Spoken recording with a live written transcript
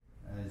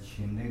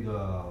请那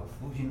个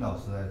胡平老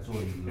师来做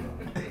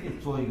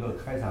一个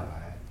开场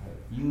白，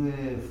因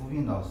为胡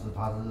平老师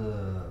他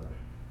是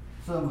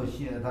这么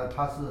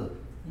他是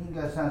应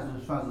该算是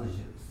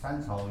三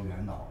朝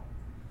元老，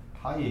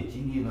他也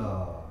经历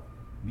了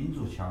民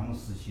主强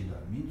时期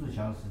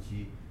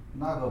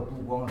那个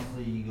不光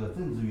是一个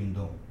政治运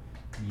动，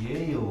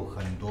也有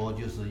很多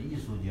就是艺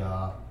术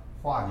家、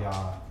画家，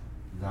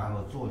然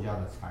后作家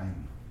的参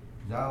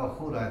与，然后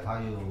后来他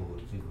又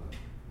这个，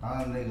当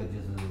然那个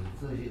就是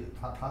这些，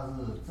他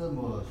是这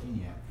么些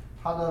年，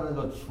他的那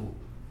个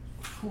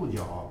触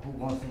角不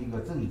光是一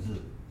个政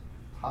治，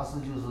他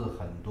是就是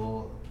很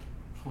多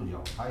触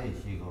角，他也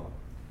写过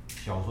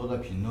小说的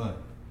评论，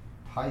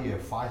他也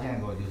发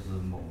现过就是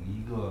某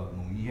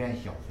一篇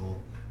小说，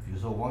比如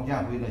说汪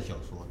建辉的小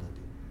说的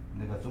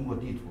那个中国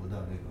地图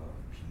的那个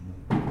评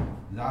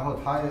论，然后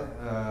他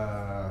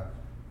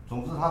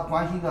总之他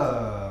关心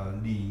的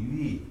领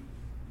域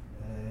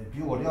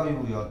比我廖亦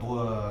武要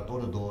多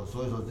得多，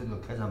所以说这个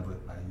开场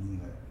白应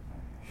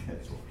该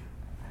做。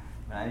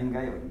本来应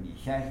该有你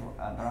先说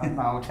啊，当然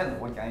那我这次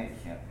我讲也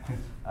行。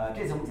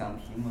这次我讲的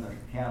题目呢是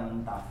天安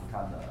门大屠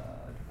杀的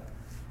这个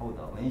后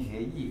的文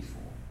学艺术。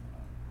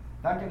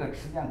当然这个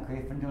实际上可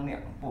以分成两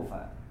个部分，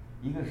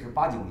一个是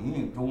89民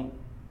运中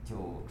就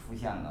出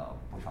现了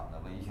不少的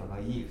文学和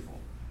艺术。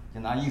就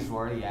拿艺术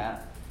而言，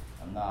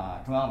那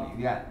中央美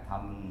院他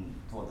们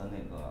做的那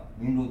个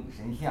民主女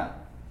神像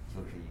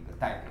就是一个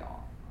代表。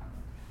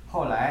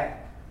后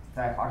来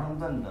在华盛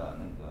顿的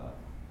那个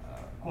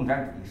共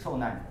产主义受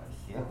难者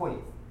协会，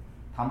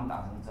他们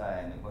打算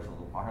在美国首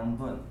都华盛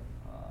顿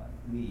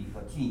立一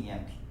个纪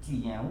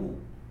念物，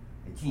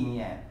纪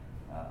念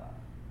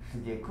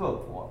世界各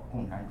国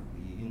共产主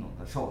义运动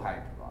的受害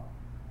者。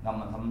那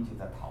么他们就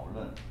在讨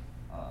论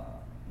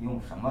用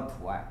什么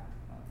图案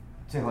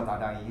最后大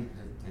家一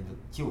致觉得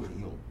就是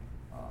用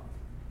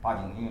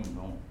89民运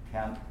中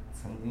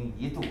曾经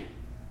一度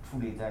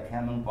矗立在天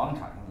安门广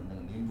场上的那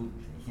个民主女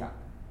神像。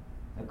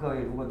各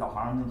位如果到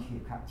华盛顿去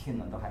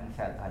呢，都还能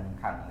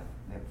看到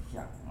那个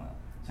像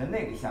所以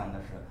那个像呢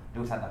是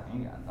流传得很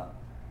远的，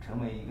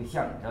成为一个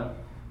象征。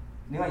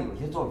另外有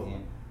些作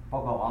品，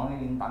包括王维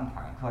林挡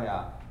坦克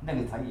呀，那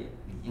个它也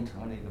已经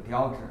成为了一个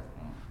标志。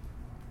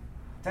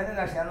在那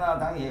段时间呢，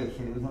当然也有一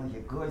些流行的一些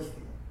歌曲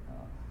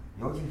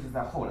尤其是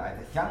在后来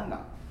在香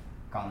港，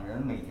港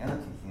人每年的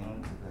举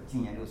行这个纪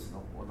念6·4的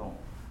活动，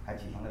还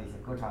举行了一些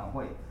歌唱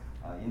会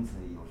因此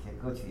有些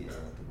歌曲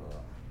这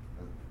个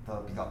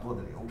的比较多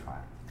的流传。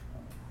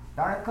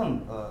当然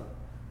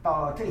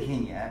到了这些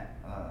年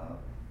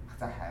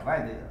在海外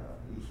的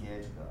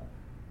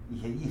一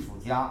些艺术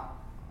家，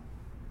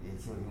也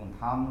就用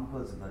他们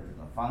各自的这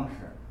个方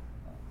式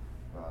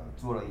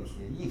做了一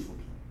些艺术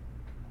品，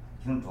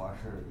其中主要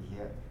是一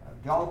些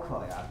雕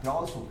刻呀、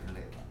雕塑之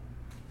类的。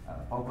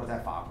包括在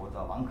法国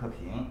的王克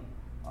平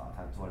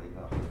他做了一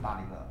个很大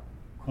的一个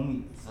空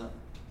椅子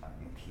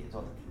用铁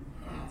做的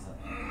椅子。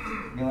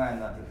另外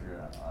呢就是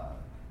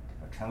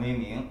陈为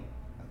民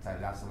在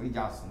拉斯维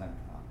加斯那里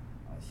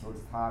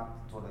他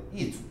做了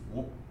一组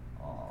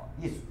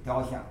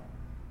雕像，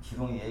其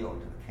中也有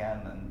这个天安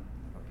门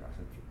那个表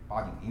示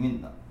89民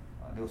运的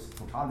6·4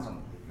屠杀的这么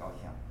一些雕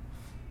像。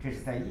这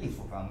是在艺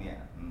术方面。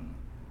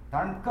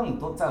当然更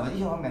多在文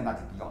学方面那就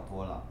比较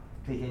多了。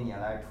这些年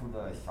来出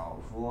的小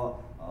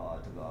说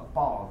这个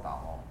报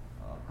道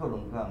各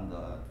种各样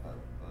的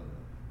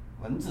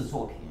文字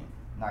作品，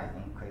那已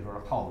经可以说是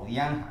浩如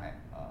烟海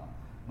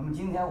那么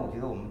今天我觉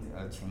得我们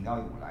请廖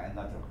亦武来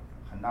呢，就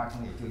很大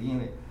程度也就因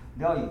为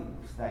廖亦武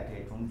是在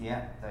这中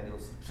间，在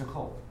6·4之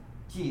后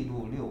记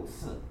录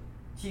6·4，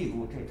记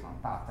录这场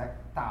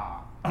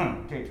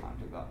这场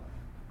这个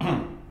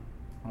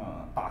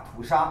大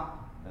屠杀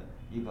的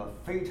一个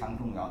非常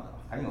重要的、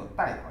很有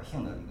代表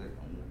性的一个人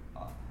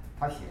物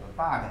他写了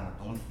大量的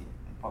东西，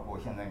包括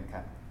现在你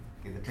看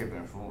给的这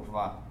本书是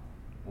吧？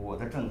我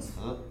的证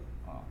词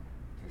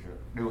就是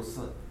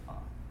6·4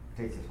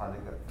这是他的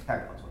一个代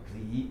表作之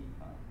一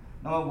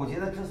那么我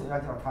觉得之所以要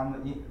叫他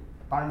们，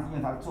当然因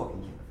为他的作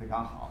品写得非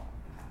常好，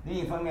另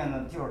一方面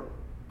呢，就是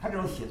他这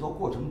种写作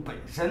过程本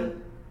身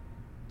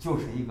就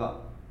是一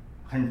个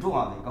很重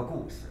要的一个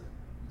故事，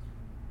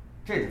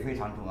这是非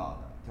常重要的。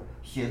就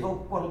写作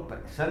过程本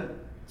身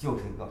就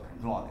是一个很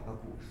重要的一个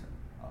故事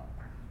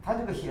他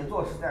这个写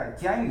作是在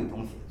监狱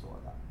中写作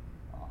的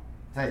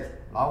在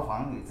牢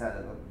房里，在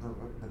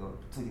这个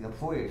自己的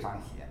铺位上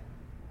写，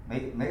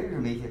没日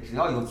没夜，只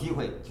要有机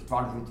会就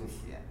抓住就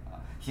写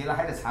写了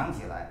还得藏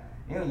起来，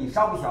因为你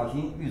稍不小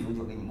心狱卒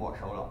就给你没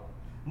收了，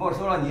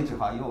你只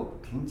好又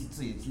凭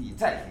自己记忆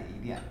再写一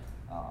遍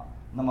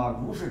那么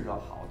如是者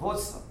好多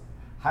次，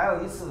还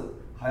有一次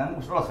好像没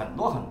收了很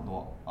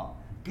多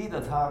逼得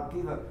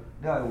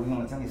廖亦武用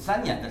了将近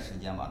3年的时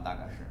间吧，大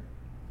概是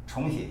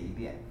重写一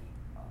遍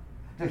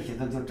这写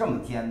的就这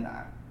么艰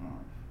难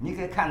你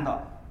可以看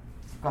到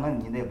刚才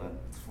你那本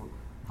书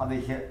他的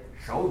一些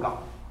手稿，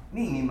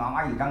密密麻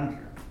麻一张纸，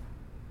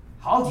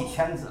好几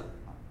千字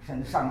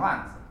甚至上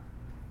万字，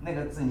那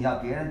个字你要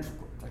别人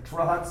除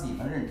了他自己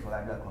能认出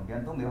来，这可能别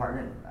人都没法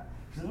认出来，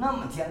是那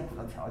么艰苦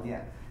的条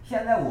件。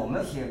现在我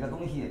们写个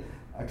东西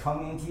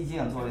窗明几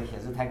净，坐在写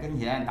字台跟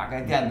前，打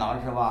开电脑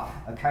是吧？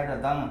开着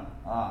灯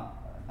啊，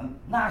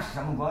那是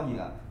什么光景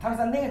啊？他是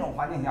在那种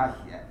环境下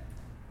写，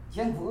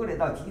艰苦恶劣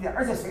到极点，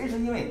而且随时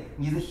因为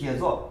你的写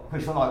作会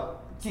受到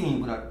进一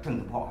步的政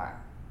治迫害，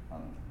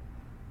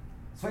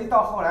所以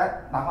到后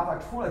来，哪怕他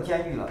出了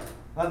监狱了，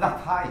那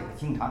他也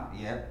警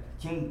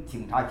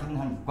察经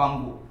常去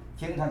光顾，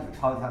经常去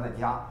抄他的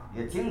家，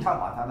也经常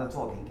把他的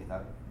作品给他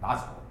拿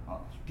走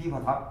逼迫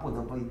他不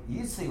得不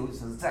一次又一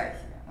次再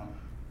写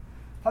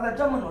他在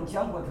这么种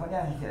艰苦条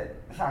件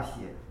下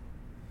写，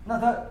那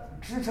他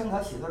支撑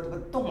他写作这个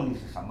动力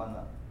是什么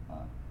呢？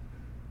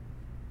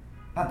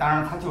那当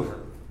然他就是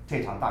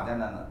这场大灾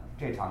难的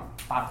这场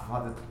大屠杀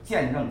的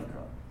见证者，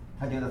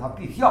他觉得他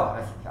必须要把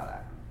它写下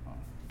来，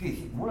必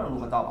须无论如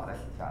何都要把它写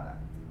下来。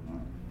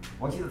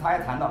我记得他还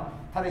谈到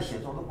他在写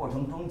作的过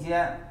程中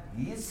间，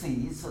一次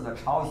一次的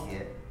抄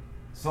写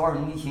索尔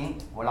尼琴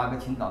勃拉格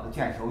群岛的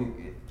卷首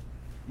语，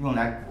用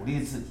来鼓励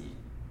自己。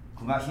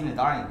恐怕心里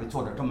当然也会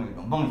做着这么一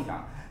种梦想，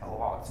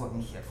哇，作品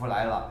写出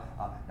来了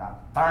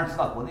当然知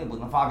道国内不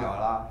能发表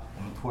了，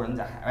我们托人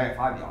在海外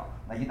发表，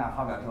那一旦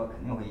发表之后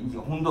肯定会引起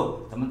轰动，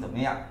怎么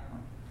样？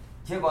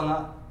结果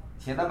呢，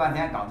写了半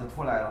天稿子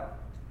出来了，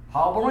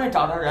好不容易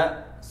找着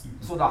人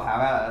送到海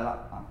外来了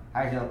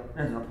还是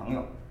认识的朋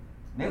友。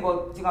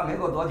尽管没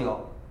过多久，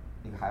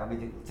一个海外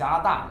就加拿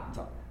大人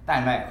叫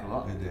戴麦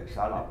和，是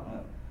他老朋友，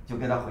就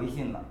给他回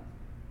信了，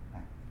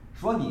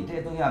说你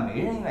这东西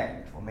没人愿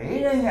意出，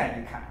没人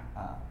愿意看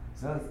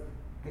所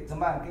以怎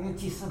么办？给你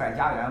寄400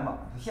加元吧。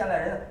现在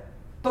人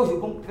都去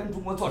跟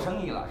中国做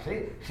生意了，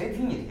谁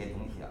听你这些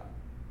东西啊？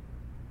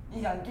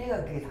你想这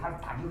个给他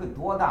打击会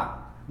多大？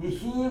你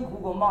辛辛苦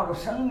苦冒着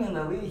生命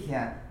的危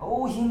险，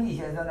呕心沥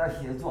血在那儿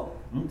写作，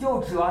你就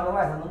指望着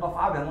外头能够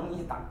发表，能给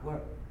你打歌，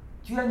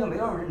居然就没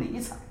有人理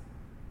睬。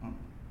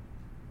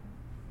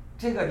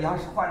这个你要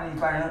是换成一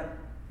般人，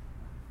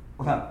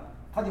我想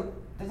他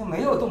就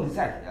没有动力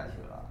再写下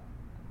去了。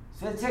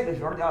所以这个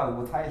时候廖亦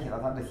武他也写到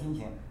他的心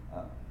情，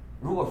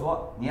如果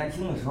说年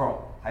轻的时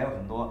候还有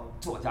很多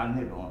作家的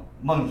那种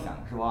梦想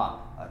是吧？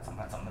怎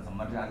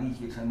么这样一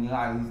举成名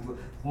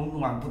轰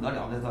动不得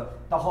了的，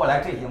到后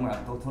来这些梦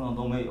想通通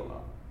都没有了。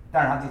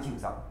但是他就记不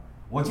上，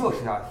我就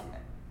是要写，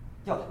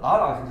就老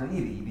老实实一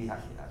笔一笔下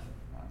写下去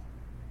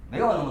没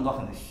有那么多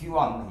很虚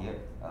妄的那些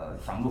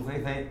想入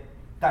非非，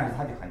但是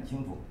他就很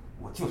清楚，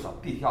我就是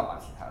必须要把它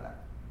写下来。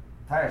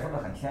他也说得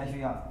很谦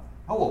虚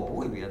他说我不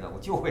会别的，我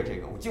就会这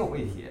个，我就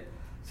会写。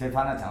所以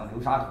他呢讲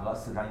流沙河，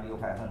四川一个右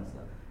派分子，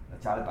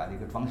家里摆了一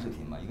个装饰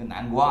品嘛，一个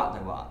南瓜，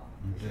对吧？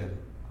对。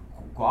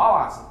瓜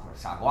娃子就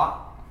是傻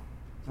瓜，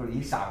就是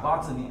以傻瓜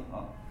自命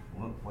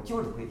我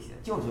就是会写，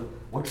就是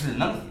我只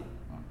能写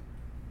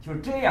就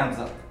是这样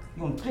子，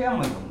用这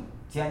么一种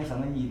坚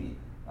强的毅力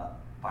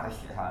把它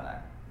写下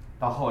来。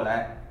到后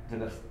来这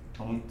个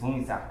终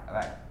于在海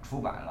外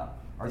出版了，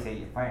而且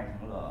也翻译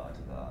成了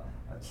这个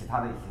其他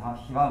的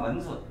西方文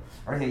字，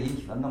而且引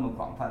起了那么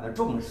广泛的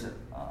重视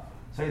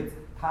所以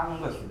他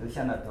能够取得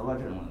现在得到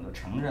这种的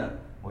承认，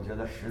我觉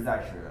得实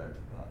在是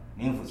这个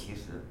名副其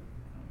实。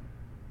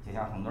就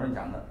像很多人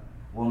讲的，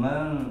我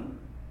们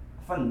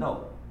奋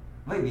斗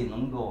未必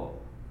能够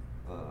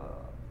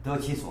得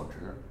其所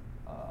值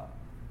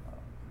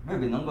未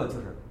必能够就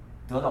是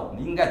得到我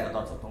们应该得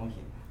到的东西，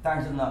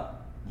但是呢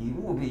我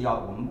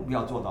们务必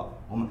要做到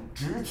我们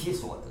值其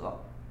所得。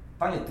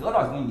当你得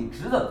到什么，你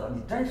值得得，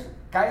你真是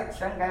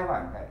千该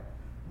万该。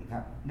你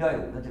看廖亦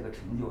武的这个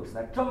成就是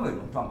在这么一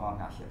种状况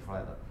下写出来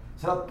的，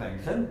所以它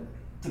本身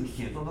这个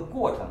写作的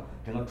过程，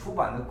整个出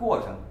版的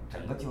过程，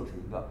整个就是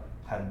一个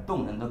很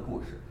动人的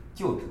故事，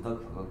就值得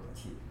可歌可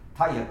泣。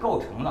它也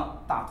构成了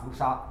大屠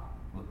杀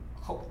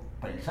后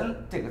本身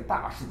这个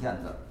大事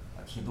件的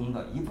其中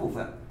的一部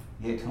分，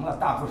也成了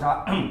大屠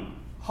杀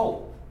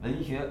后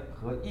文学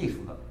和艺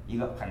术的一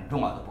个很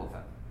重要的部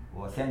分。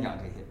我先讲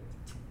这些，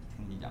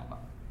请你讲吧。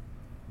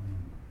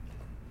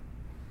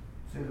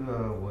这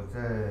个我在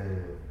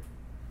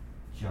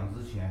讲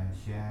之前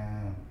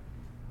先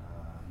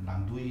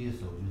朗读一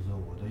首，就是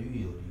我的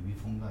狱友李碧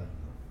峰的一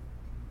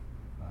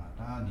个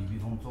当然李碧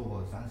峰做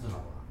过3次牢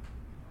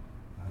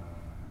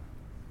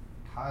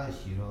他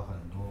写了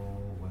很多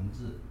文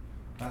字，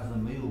但是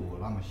没有我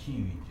那么幸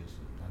运，就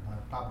是他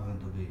大部分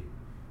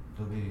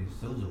都被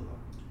收走了。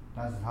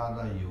但是他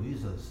的有一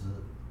首诗，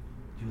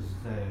就是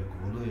在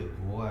国内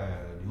国外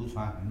流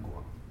传很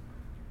广，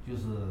就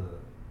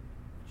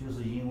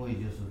是因为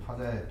就是他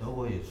在德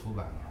国也出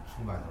版了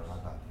他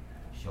的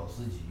小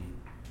诗集，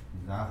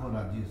然后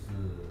呢就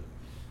是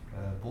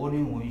柏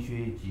林文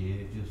学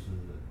节就是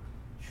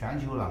全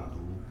球朗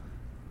读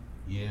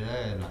也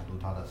在朗读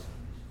他的诗，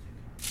就是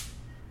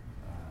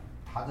这个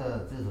他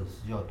的这首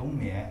诗叫《冬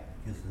眠》，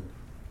就是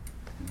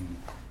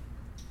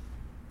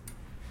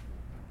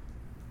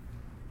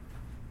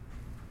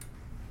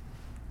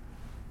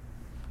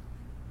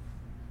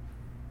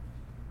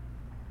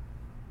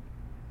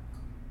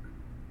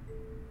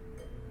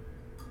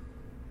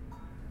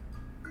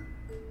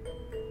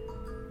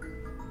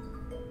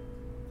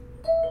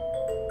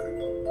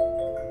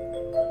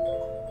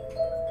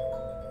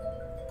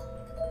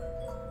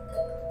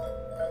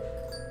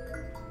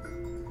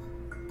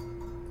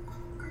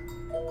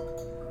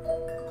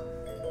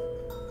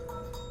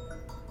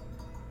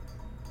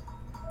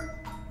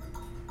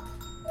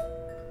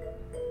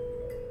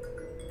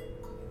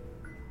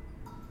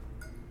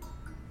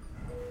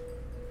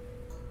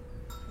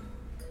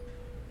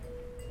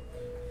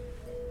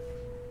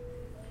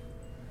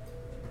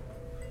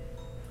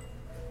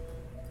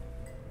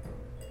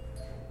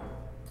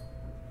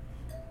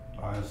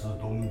是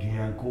冬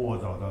天过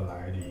早的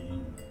来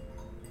临，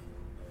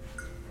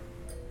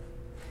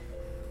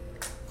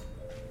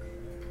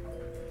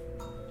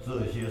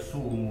这些树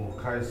木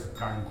开始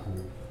干枯，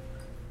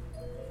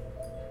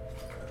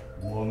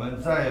我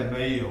们再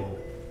没有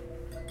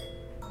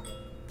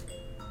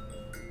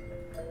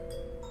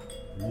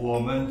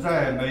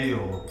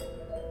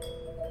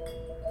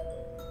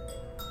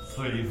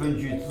水分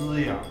去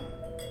滋养，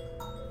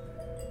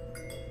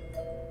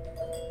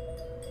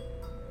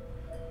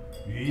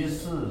于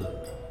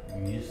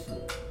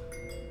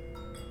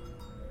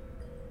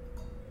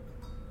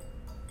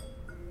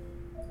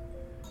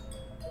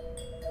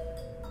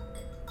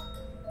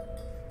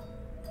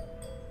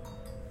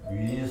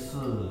是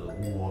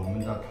我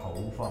们的头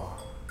发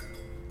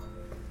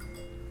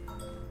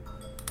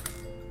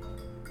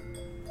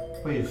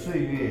被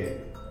岁月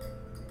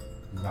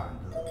染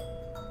得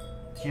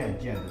渐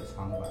渐的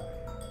苍白，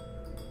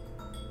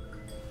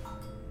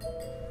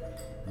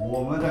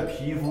我们的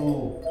皮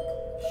肤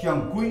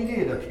像龟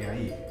裂的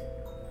田野，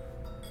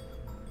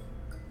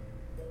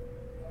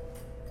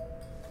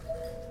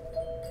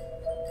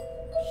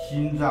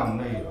心脏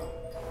累了，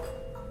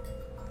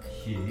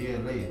血液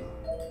累了，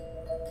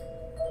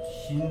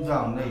心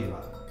脏累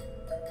了，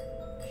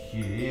血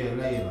液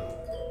累了，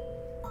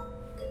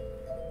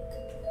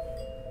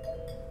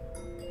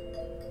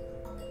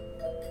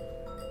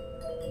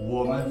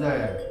我们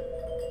在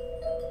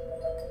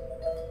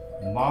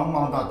茫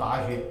茫的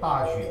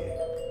大雪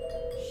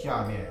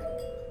下面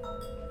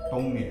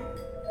冬眠，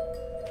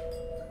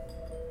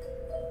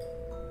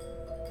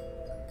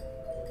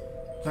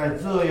在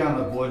这样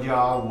的国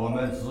家，我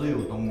们只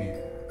有冬眠，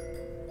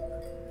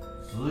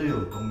只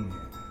有冬眠。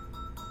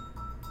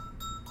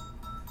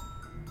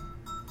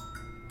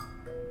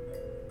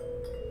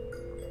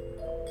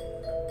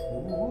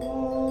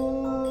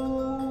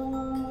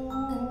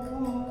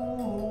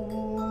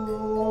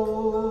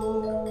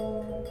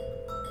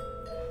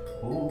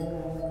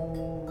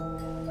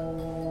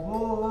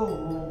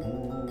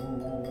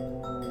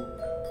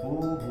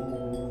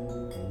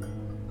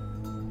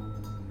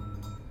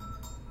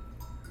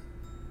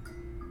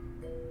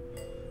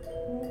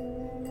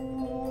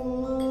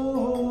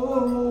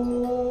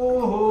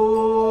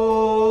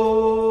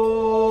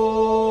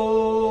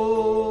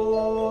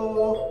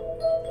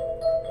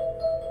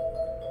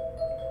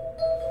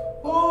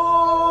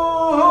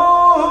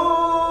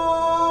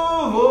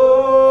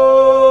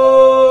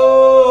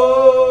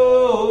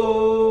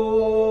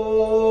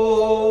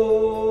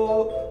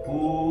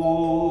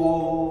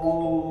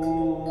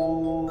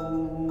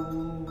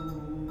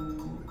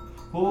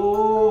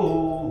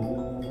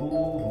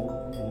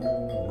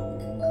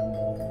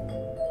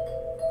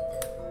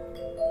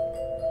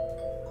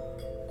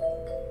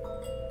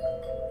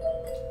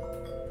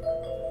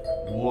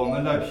我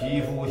们的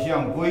皮肤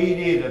像龟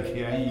裂的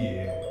田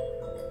野，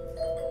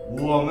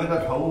我们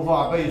的头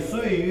发被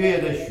岁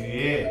月的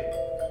雪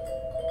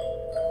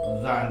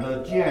染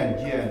得渐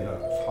渐的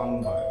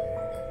苍白。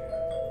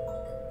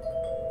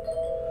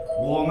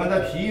我们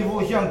的皮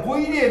肤像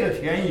龟裂的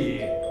田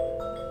野，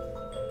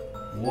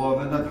我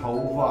们的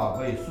头发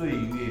被岁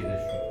月的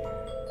雪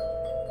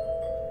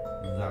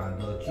染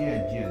得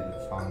渐渐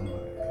的苍白。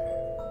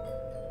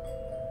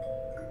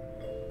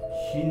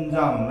心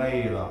脏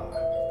累了，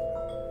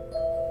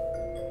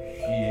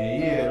血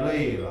液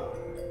累了，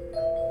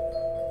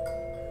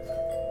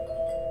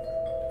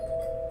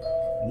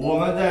我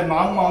们在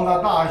茫茫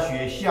的大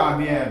雪下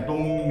面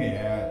冬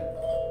眠，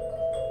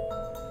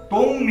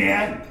冬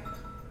眠。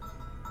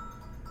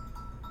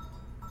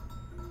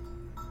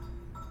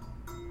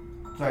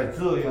在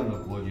这样的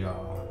国家，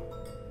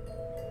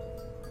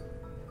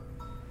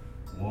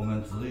我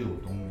们只有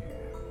冬眠。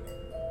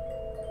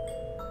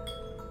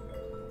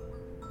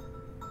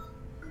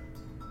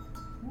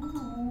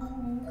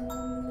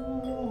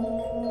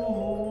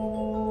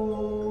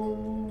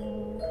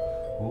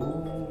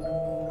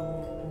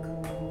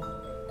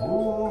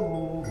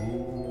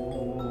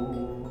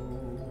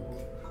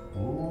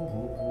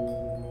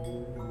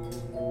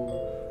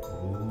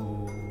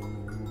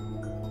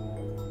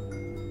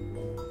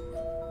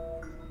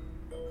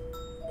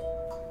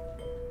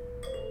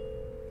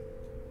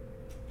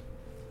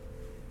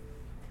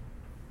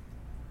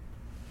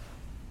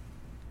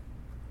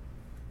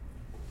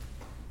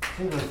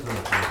这个是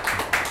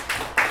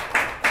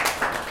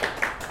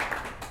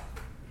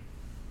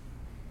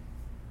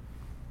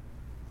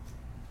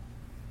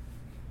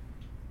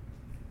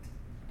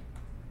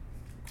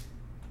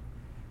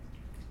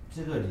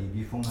这个李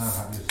碧峰呢，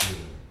他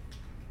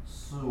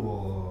是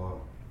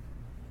我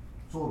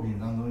作品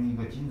当中一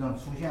个经常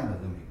出现的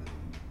这么一个人物。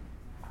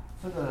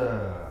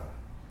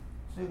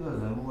这个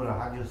人物呢，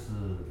他就是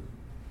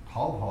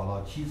逃跑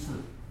了7次，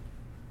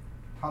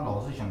他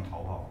老是想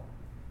逃跑，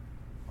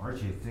而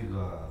且这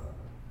个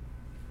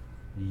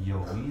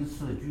有一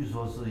次据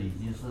说是已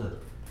经是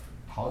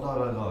逃到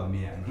那个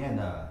缅甸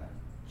的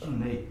境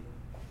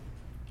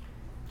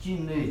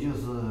内就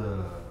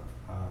是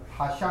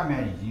他下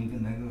面已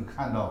经能够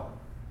看到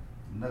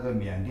那个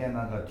缅甸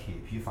那个铁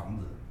皮房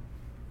子，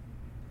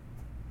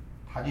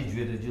他就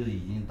觉得就是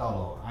已经到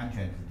了安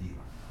全之地了。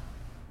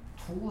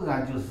突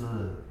然就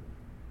是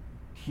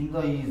听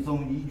到一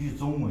句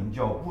中文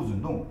叫不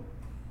准动，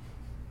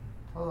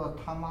他说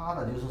他妈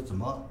的就是怎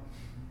么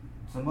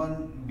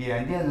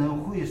缅甸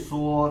人会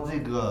说这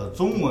个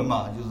中文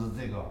嘛，就是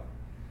这个，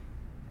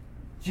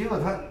结果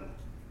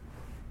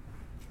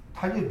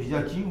他就比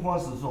较惊慌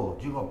失措，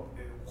结果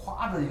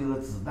哗的一个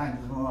子弹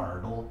就从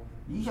耳朵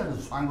一下子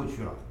穿过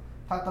去了，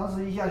他当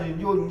时一下就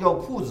尿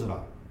裤子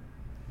了，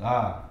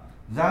啊，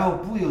然后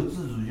不由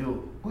自主就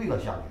跪了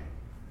下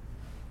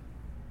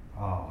去，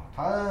啊，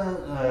他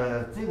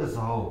这个时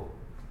候，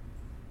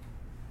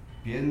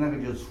别人那个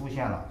就出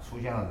现了，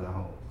然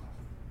后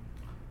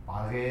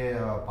把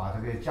他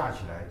给架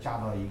起来，架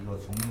到一个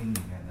丛林里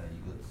面的一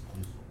个指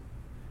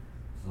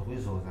挥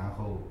所，然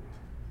后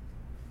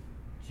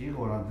结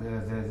果呢，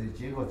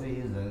结果这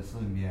些人是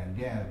缅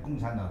甸共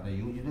产党的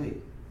游击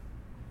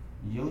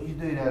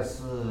队呢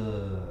是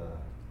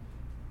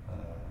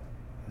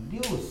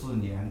60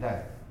年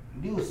代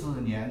那个时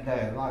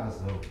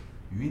候，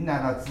云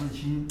南的知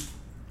青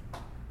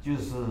就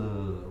是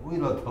为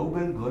了投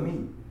奔革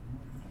命，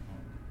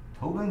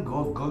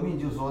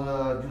就说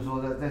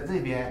在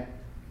这边，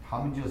他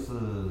们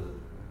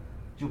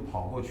就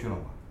跑过去了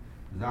嘛，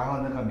然后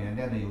那个缅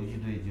甸的游击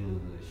队就是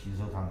吸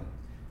收他们，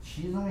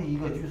其中一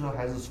个据说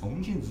还是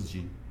重庆知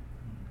青，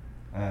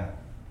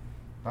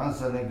当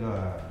时那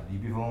个李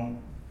碧峰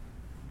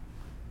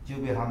就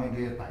被他们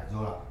给逮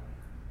住了，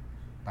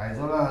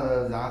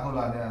然后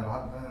呢，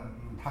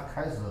他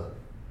开始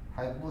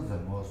还不怎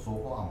么说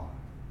话嘛，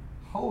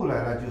后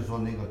来呢就说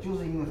那个就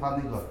是因为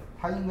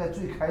他应该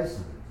最开始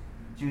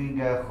就应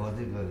该和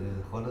那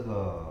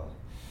个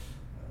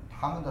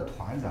他们的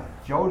团长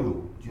交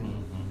流，就是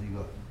这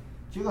个，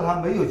结果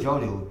他没有交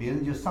流，别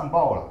人就上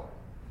报了。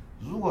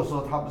如果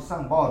说他不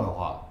上报的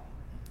话，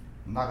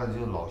那个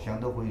就老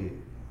乡都会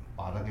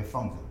把他给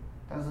放走，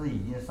但是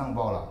已经上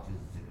报了，就是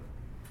这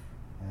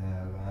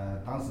个，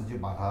当时就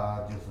把他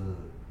就是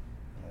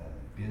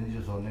别人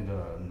就说那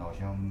个老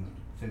乡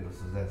这个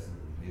实在是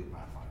没有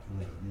办法，就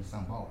是已经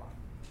上报了，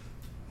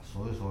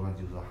所以说呢，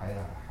就是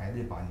还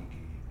得把你给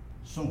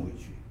送回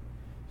去。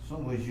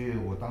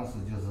我当时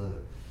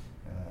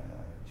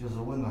就是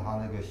问了他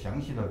那个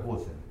详细的过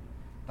程，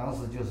当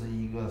时就是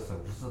一个手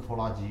扶式拖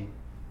拉机，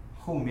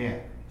后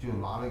面就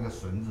拿了一个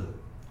绳子，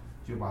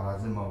就把他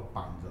这么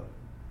绑着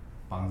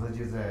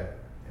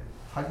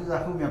他就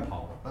在后面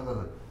跑，那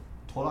个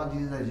拖拉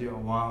机就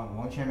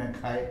往前面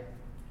开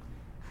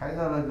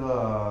到那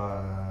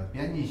个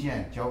边境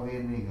线，交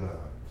给那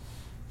个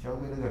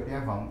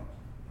边防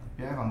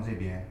这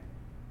边。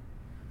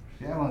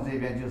边防这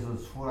边就是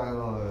出来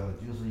了，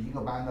就是一个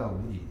班的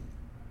武警，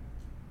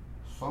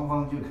双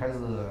方就开始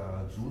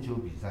足球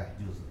比赛，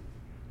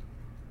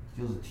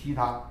就是踢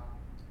他，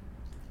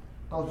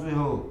到最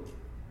后，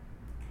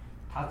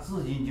他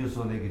至今就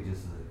说那个就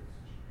是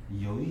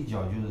有一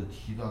脚就是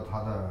踢到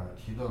他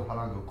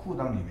那个裤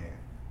裆里面。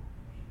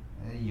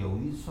有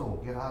一次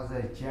我跟他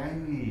在监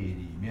狱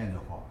里面的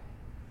话，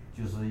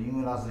就是因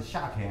为那是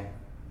夏天，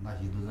那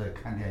些都在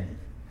看电影，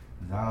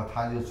然后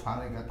他就穿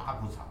了一个大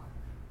裤衩。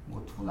我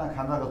突然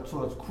看那个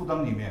裤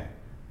裆里面，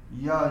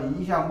一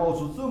下冒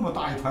出这么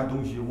大一团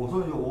东西，我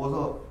说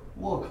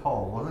我靠，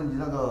我说你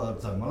那个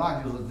怎么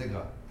了？就是这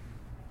个，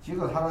结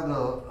果他那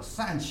个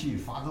疝气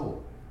发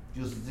作，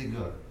就是这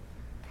个，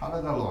他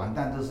那个卵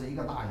蛋都是一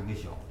个大一个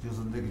小，就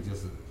是那个就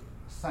是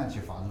疝气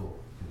发作，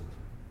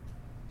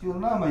就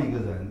那么一个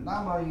人，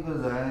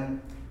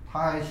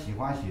他还喜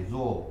欢写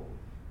作，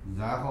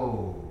然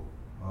后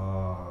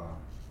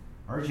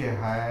而且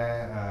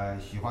还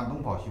喜欢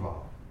东跑西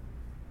跑。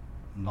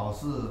老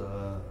是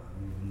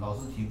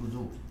提不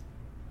住，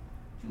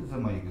就这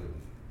么一个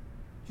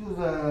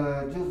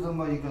人，就这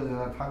么一个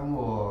人，他跟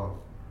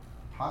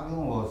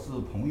我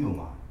是朋友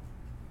嘛，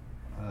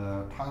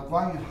他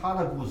关于他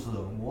的故事，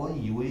我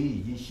以为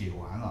已经写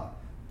完了，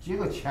结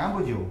果前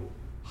不久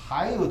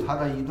还有他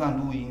的一段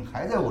录音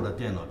还在我的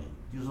电脑里，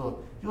就是说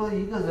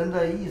一个人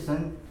的一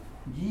生，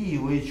你以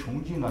为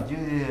穷尽了，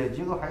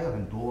结果还有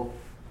很多，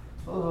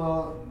所以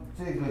说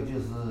这个就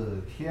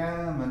是天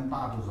安门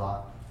大屠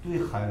杀对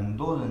很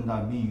多人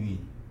的命运，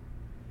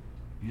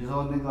比如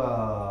说那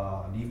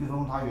个李碧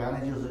峰，他原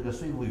来就是个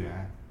税务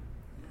员，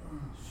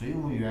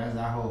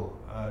然后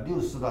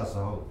60的时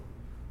候，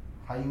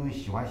他因为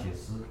喜欢写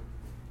诗，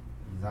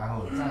然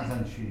后站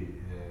上去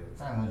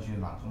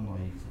朗诵了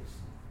一首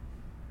诗，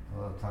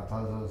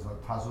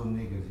他说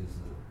那个就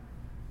是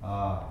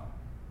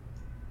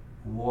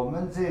我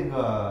们这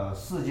个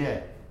世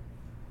界，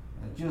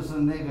就是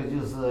那个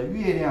就是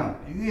月亮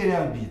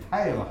比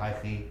太阳还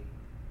黑。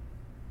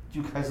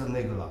就开始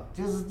那个了，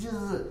就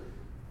是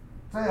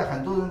在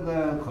很多人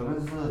的可能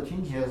是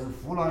听起来是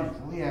胡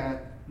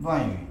言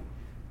乱语，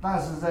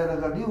但是在那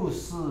个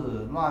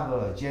64那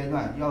个阶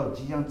段，要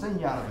即将镇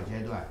压那个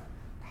阶段，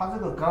他这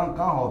个刚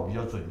好比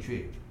较准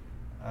确，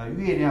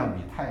月亮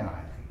比太阳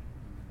还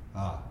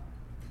黑，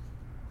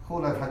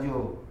后来他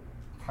就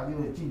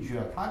进去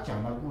了，他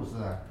讲的故事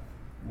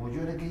我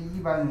觉得跟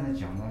一般人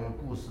讲的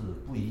故事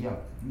不一样，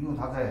因为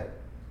他在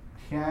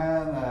天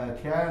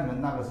安门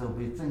那个时候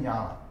被镇压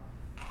了。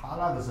他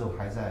那个时候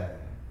还在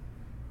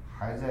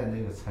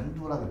那个成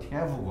都那个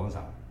天府广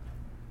场。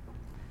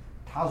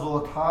他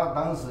说他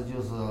当时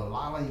就是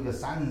拉了一个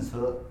三轮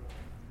车，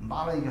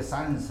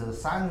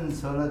三轮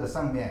车那个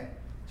上面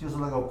就是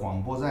那个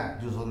广播站，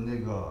就是说那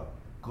个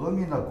革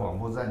命的广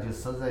播站就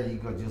设在一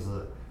个就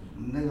是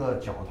那个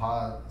脚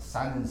踏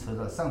三轮车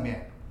的上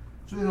面。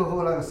最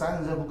后那个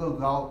三轮车不够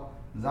高，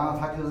然后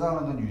他就让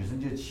那个女生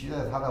就骑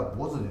在他的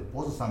脖子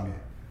上面，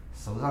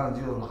手上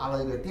就拿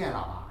了一个电喇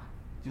叭，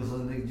就是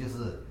那个就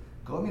是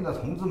革命的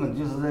同志们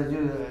就是那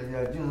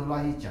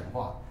些讲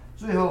话。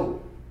最后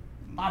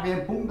那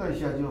边嘣的一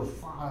下就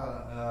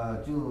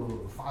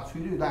发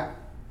催泪弹，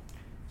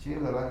结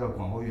果那个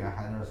广播员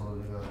还在那说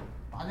这个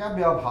大家不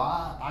要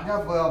怕，大家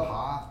不要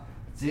怕，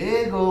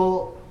这个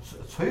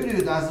催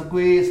泪弹是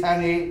国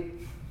产的，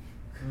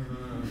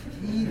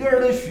一点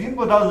都熏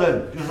不到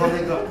人，就说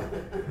那个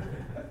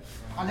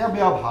大家不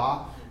要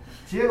怕。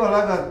结果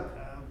那个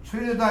催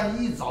泪弹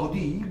一着地，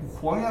一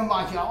晃眼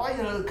马脚，哎呀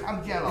看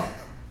不见了。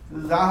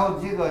然后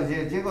结果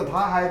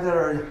他还在那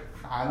儿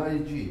喊了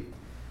一句，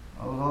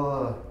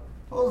我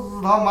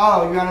日他妈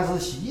了，原来是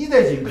西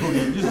德进口的，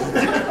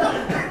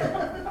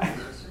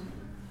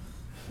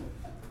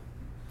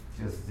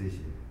就是这些。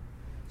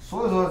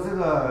所以说这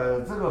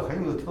个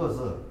很有特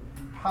色。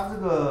他这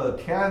个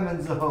天安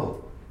门之后，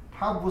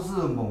他不是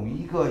某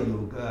一个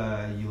有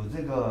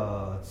这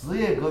个职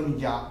业革命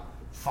家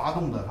发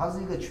动的，它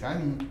是一个全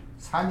民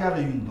参加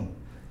的运动。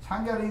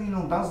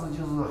当时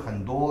就是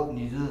很多，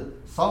你是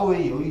稍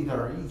微有一点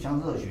一腔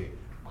热血，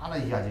扒了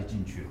一下就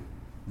进去了，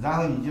然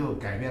后你就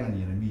改变了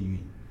你的命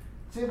运。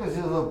这个就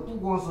是不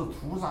光是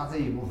屠杀这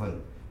一部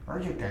分，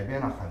而且改变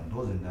了很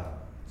多人的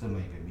这么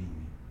一个命运。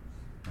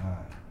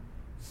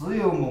只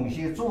有某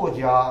些作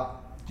家，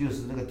就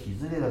是这个体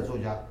制内的作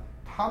家，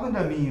他们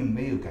的命运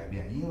没有改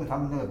变，因为他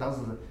们那个当时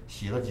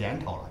写了检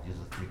讨了，就是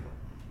这个，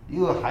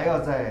因为还要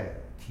在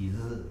体制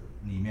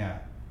里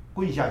面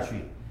滚下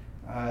去。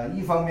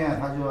一方面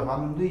他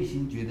们内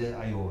心觉得，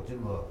哎呦，这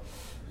个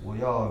我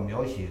要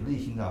描写内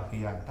心的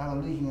黑暗，当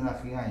然内心的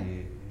黑暗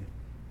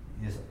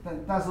也是，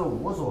但是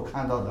我所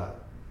看到的，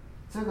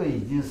这个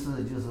已经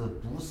是就是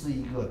不是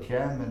一个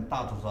天安门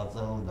大屠杀之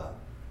后的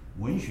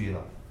文学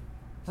了。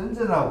真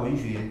正的文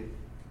学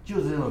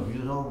就是这种，比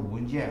如说吴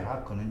文健，他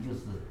可能就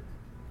是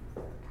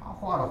他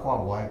画的画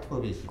我还特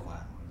别喜欢，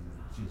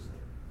就是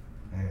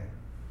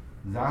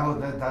然后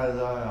他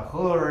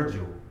喝了点酒，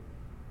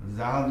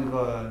然后那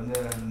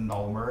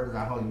脑门儿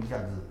然后一下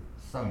子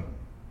上涌。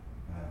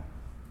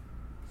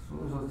所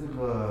以说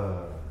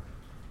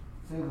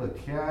这个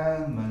天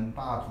安门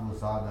大屠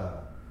杀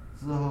的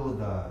之后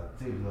的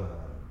这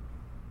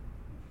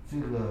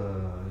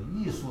个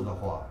艺术的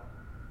话，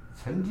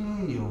曾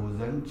经有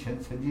人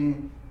曾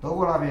经德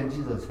国那边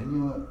记者曾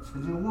经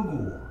问过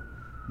我，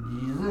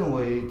你认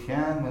为天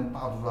安门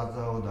大屠杀之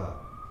后的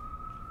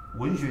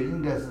文学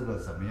应该是个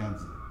什么样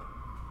子？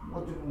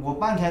我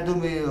半天都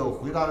没有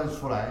回答得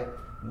出来。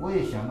我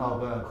也想到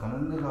可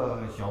能那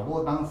个小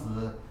波当时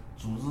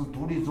组织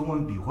独立中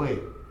文笔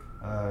会，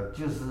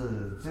就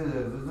是这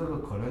个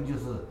可能就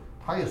是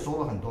他也说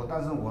了很多，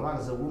但是我那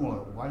个时候问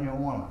我完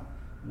全忘了，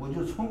我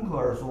就冲口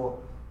而说，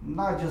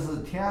那就是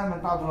天安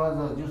门大屠杀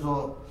的，就是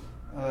说，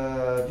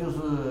就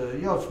是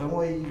要成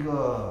为一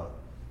个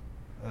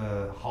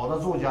好的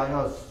作家，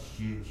要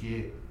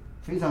写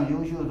非常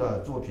优秀的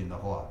作品的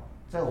话，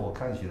在我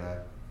看起来，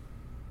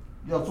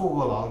要坐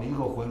过牢、离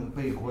过婚、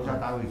被国家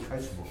单位开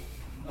除。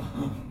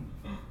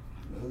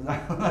然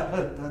后那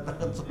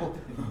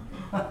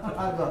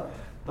个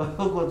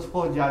德国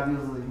作家就是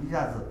一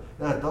下子，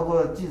德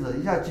国记者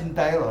一下惊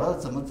呆了，他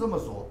怎么这么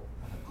说？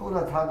后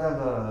来他那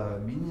个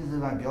《明镜周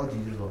刊》标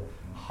题就说，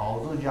好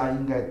作家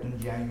应该蹲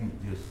监狱，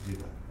就是这个，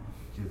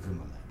就这么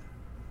来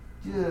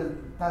的。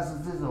但是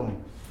这种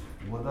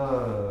我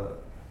的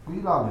归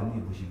纳能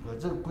力不行，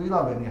这个归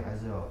纳能力还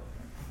是要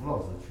胡老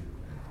师去。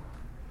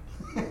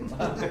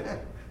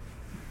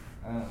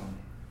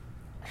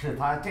是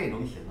他这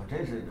种写作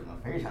真是一种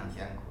非常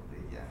艰苦的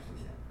一件事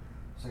情。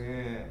所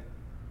以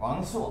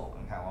王朔，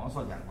你看王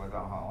朔讲过一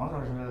段话，王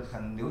朔是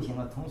很流行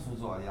的通俗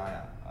作家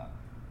呀，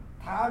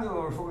他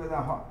就说过一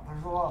段话，他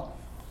说，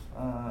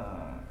看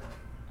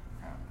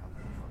他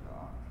怎么说的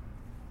啊？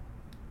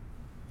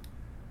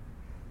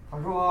他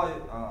说，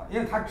因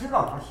为他知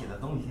道他写的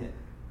东西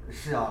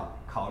是要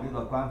考虑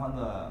到官方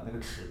的那个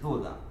尺度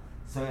的，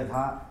所以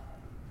他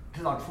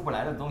知道出不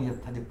来的东西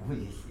他就不会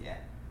去写，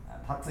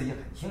他自己很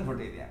清楚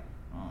这一点。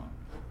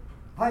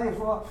他就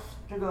说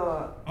这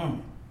个，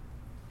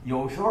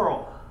有时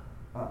候，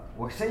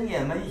我深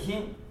夜扪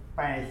心，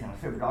半夜醒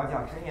睡不着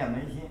觉，深夜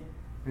扪心，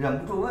忍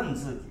不住问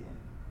自己，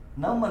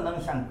能不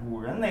能像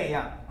古人那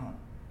样，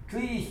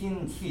锥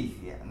心泣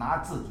血，拿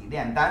自己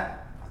炼丹，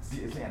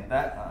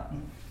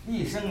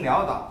一生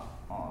潦倒，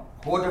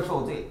活着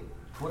受罪，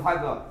图他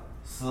个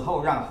死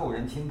后让后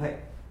人钦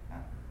佩，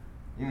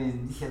因为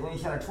你写东西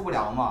现在出不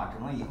了嘛，只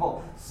能以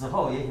后死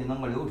后也许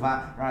能够流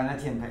传，让人家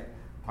敬佩。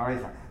他说一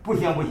想，不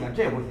行，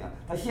这不行。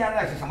他现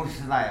在是什么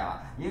时代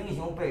啊？英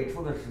雄辈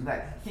出的时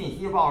代，信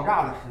息爆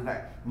炸的时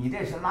代，你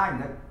这是拿你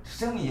的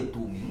生命去赌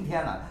明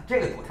天了，这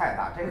个赌太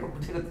大，这个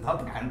他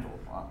不敢赌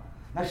啊。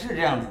那是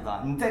这样子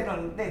的，你在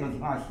那种情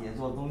况下写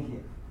作的东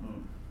西，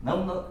能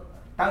不能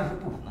当时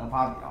不可能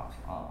发表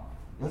啊？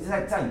尤其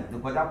在你的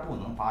国家不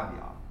能发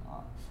表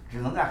啊，只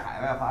能在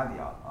海外发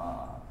表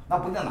啊。那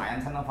不定哪样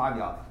才能发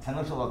表，才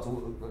能受到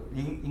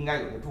应该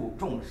有的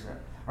重视，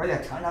而且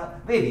常常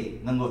未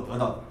必能够得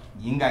到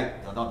你应该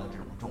得到的这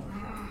种重视，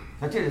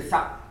所以这是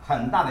下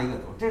很大的一个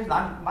赌，这是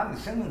拿你的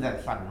生命在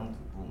下这种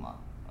赌注嘛，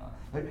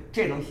所以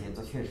这种写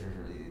作确实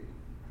是，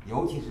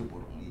尤其是不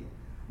容易。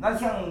那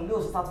像6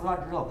次大屠杀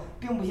之后，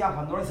并不像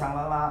很多人想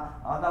的啦，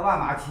那万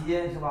马齐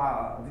喑是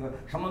吧？这个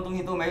什么东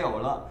西都没有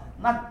了，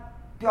那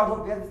不要说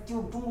别的，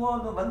就中国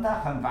的文坛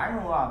很繁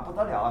荣啊，不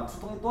得了啊，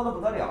东西多得不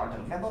得了，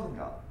整天都能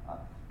找啊。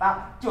大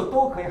家就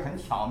都可以很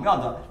巧妙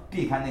地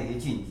避开那些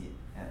禁忌，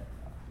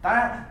当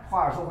然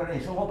话说回来，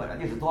你生活本来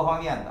就是多方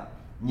面的，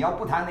你要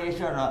不谈那些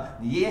事儿呢，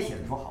你也写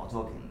得出好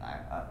作品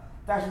来啊。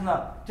但是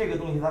呢，这个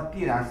东西它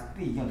毕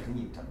竟是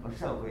你整个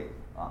社会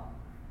啊，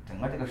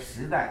整个这个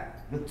时代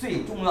一个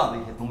最重要的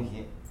一些东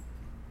西，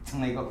成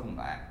了一个空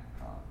白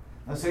啊。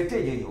那所以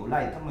这就有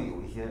赖他们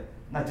有一些，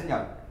那真叫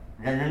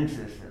仁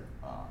志士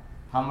啊，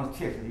他们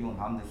确实用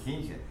他们的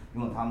心血，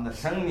用他们的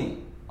生命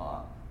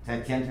啊，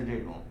在坚持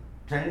这种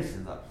真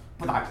实的、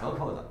不打折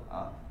扣的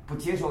啊，不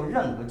接受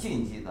任何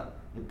禁忌的，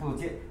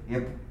也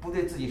不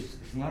对自己实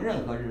行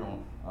任何这种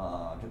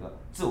这个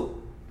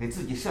给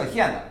自己设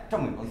限的这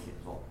么一种写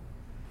作。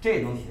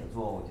这种写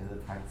作，我觉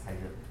得它才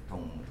是这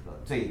个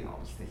最了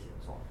不起的写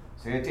作。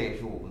所以这也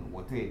是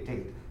我对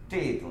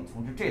这种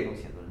从事这种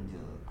写作人就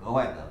格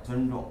外的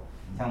尊重。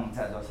你像我们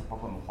在座，包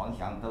括我们黄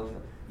翔，都是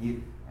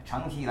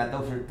长期以来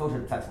都是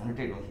在从事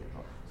这种写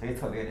作，所以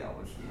特别了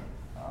不起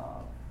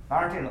啊。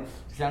当然，这种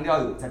像廖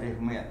友在这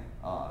方面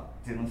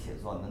这种写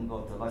作能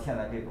够得到现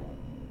在这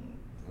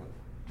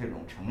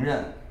种承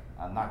认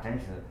啊，那真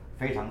是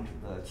非常值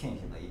得庆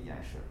幸的一件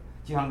事。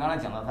就像刚才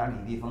讲到他李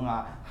立峰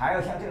啊，还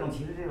有像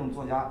其实这种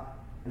作家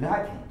人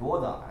还挺多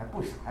的，还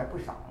不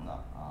少呢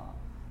啊。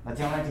那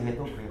将来这些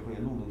都会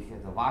陆续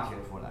的挖掘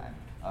出来，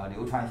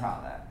流传下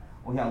来。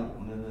我想我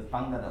们的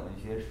当代的文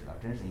学史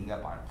真是应该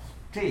把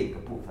这个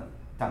部分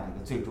当成一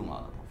个最重要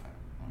的部分。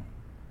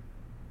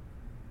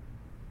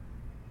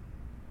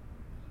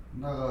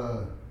那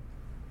个，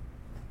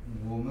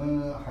我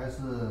们还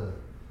是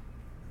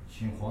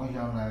请黄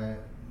翔来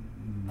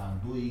朗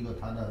读一个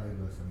他的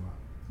那个什么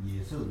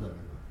野兽的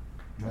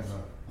那个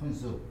困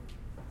兽。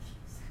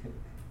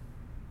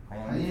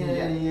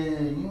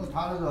因为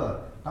他那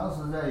个当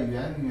时在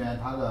圆明园，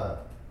他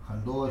的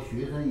很多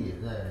学生也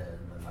在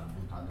朗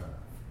读他的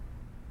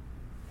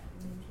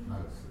那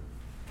个词，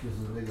就是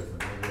那个什么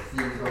是一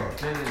个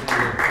对，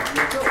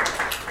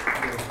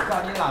让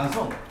你朗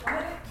诵，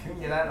请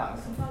你来朗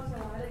诵。抱歉，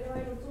我还得另外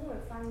用中文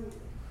翻译。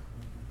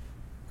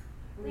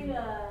那个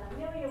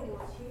廖亦武，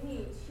请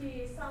你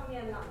去上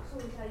面朗诵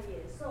一下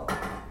野兽。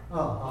好。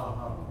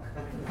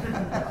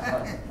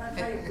那他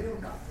也不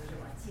用稿子是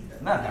吧？记得。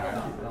那当然了。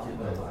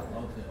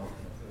OK，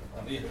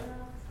很厉害。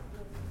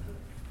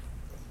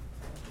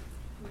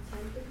以前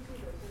登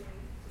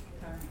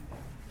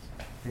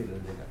记的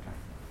这个，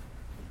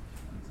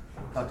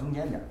到中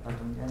间点。我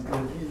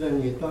记得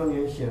你当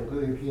年写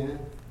过一篇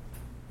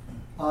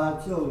阿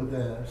宙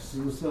的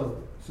诗社，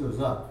是不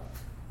是啊？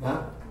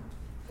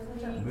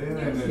没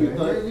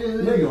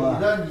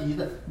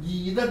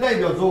你的代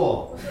表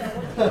作，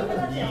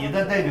你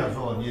的代表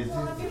作，你是。60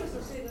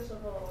岁的时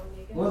候，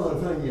你跟。我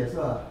说也是。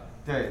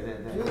对。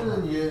就是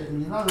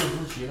你那个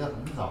诗写的很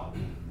早。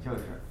就是。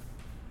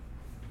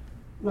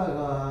那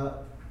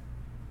个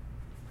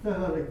这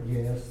个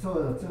野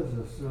兽的这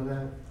首诗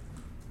呢，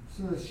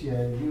是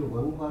写于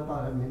文化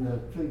大革命的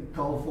最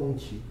高峰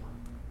期。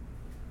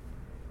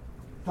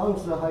当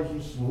时还是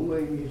行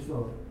为艺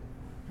术，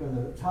就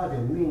是差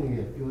点命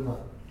也丢了。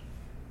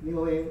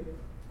因为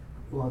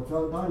我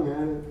当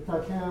年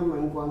在天安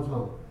门广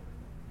场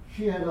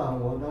学了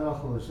我的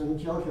吼声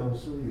交响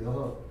诗以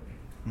后，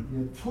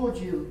也触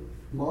及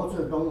毛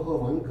泽东和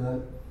文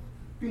革，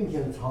并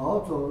且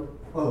朝着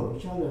偶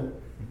像的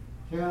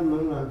天安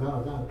门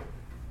广场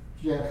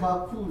解开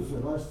裤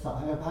子的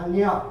撒一泡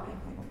尿，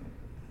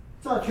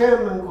在天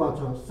安门广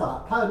场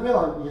撒泡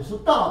尿也是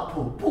大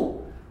瀑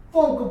布，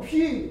放个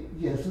屁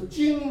也是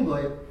惊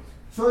雷，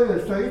所以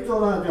随着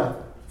那个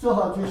只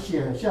好就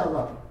写下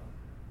了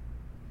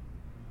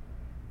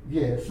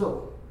野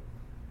兽，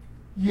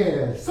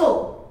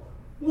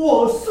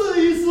我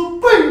是一只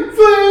被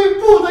追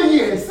捕的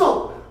野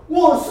兽，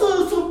我是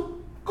一只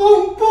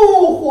攻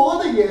不活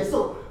的野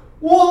兽，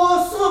我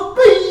是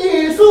被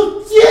野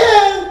兽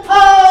践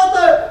踏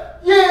的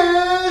野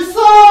兽，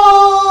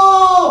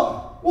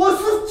我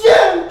是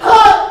践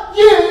踏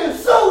野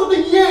兽的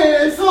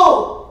野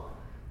兽。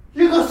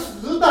一个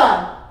时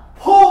代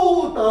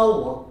扑得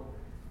我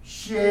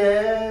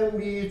斜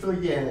眯着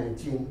眼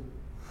睛，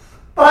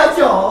把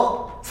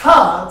脚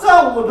插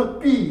在我的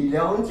鼻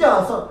梁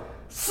架上，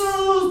撕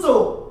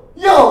着、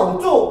咬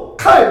着、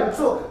啃啃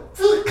住，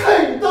只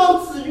啃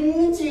到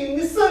仅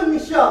仅剩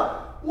下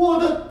我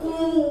的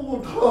骨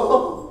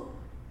头。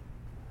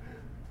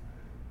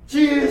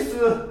即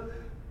使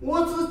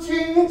我只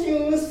仅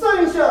仅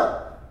剩下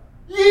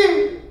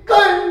一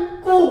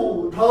根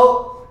骨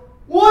头，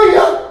我也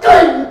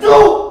哽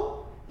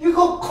住一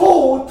个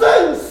可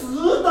证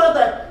时代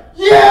的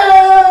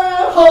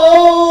咽喉。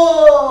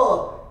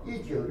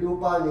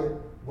1968年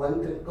完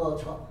成高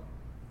潮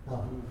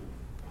啊！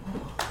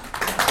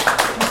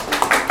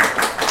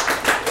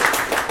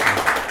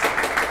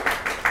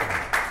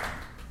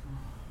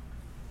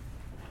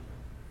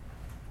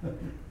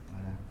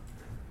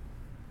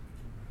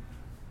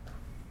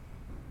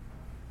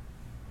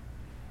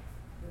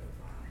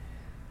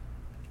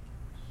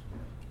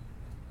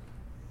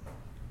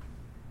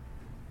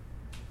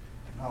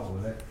那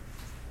我来，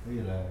可以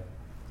来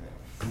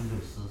读首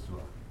诗是吧？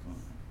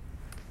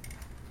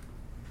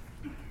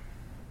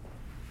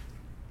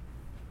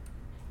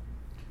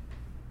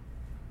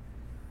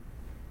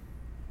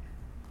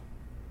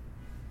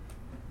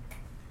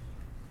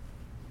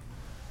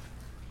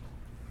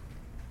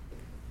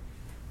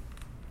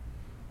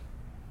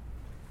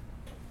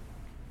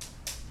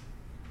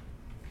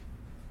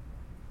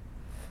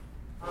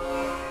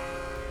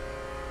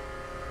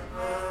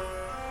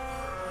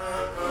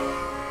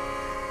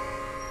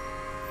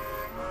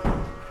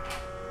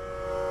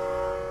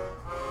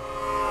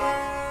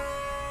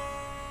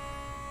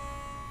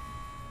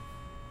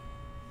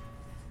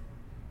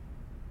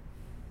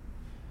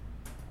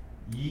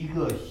一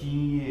个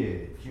新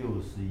叶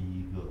就是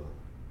一个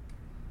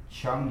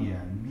枪眼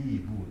密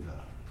布的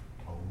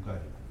头盖骨。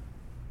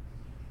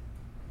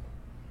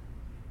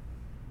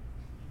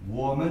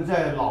我们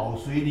在老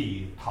水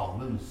里讨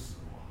论死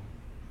亡，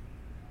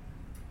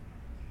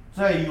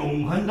在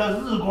永恒的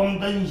日光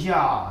灯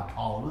下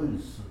讨论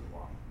死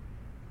亡。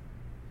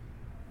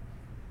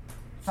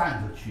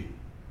站着去，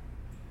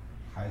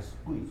还是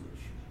跪着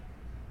去？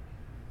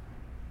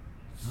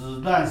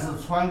子弹是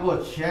穿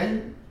过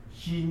前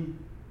心，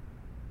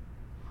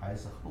还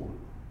是后脑？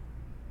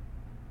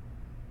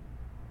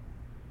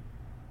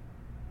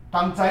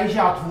当摘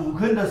下土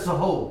坑的时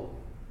候，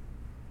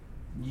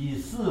你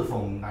是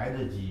否来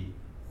得及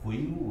回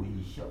目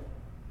一笑？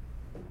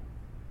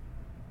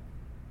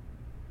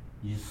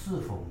你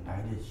是否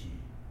来得及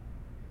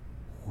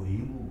回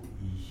目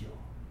一笑？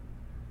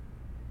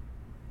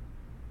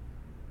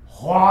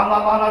哗啦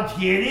啦的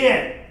铁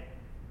链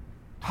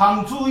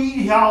淌出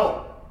一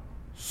条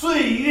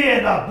岁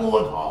月的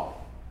波涛。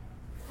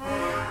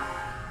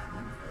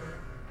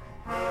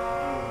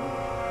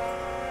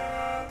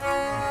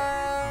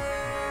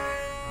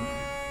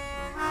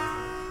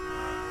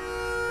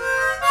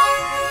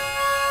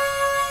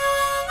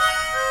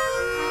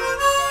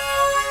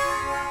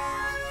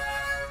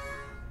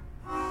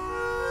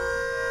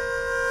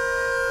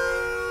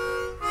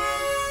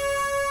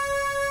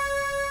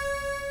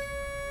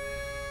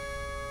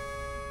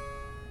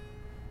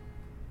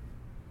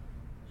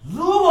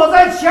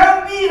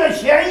枪毙的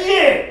前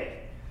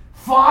夜，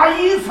法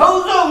医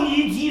抽走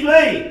你体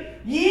内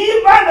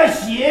一半的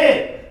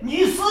血，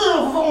你是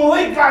否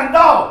会感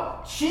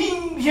到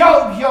轻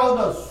飘飘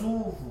的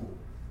舒服？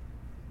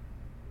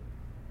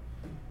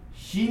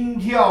心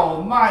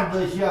跳慢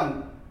得像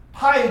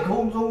太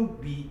空中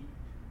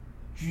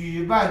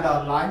举办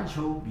的篮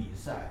球比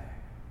赛，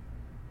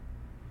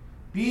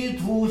比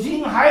土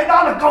星还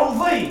大的狗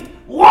肺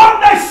汪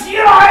的袭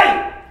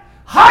来，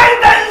还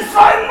等什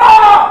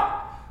么？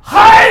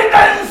还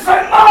等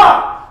什么？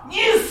你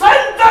省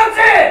着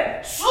这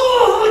舒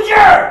服劲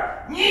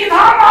儿，你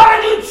他妈的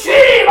就去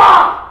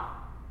吧！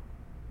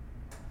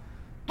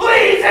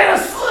对这个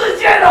世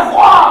界的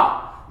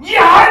话，你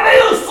还没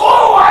有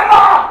说完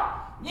吗？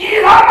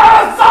你他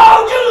妈的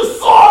早就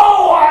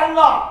说完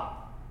了。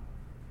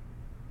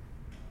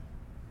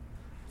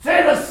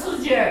这个世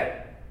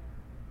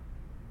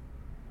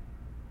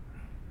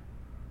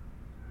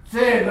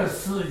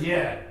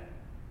界，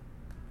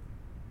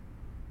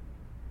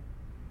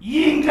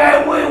应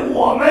该为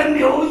我们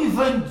留一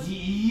份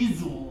遗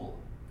嘱。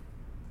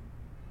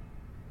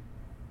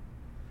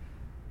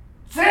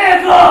这个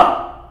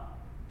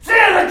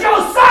叫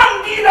上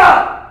帝的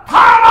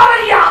他妈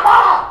的哑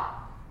巴，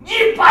你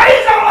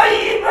摆上了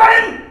一根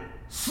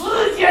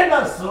时间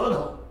的舌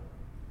头，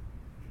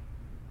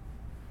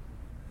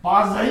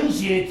把人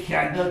血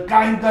舔得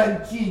干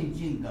干净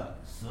净的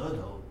舌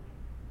头，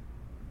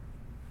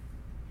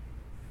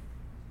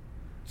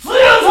只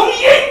有从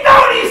阴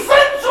道里生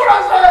出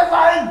了的人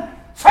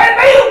才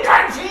没有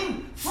感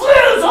情，只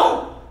有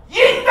从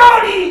阴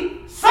道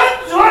里生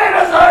出来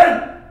的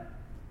人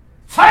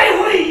才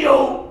会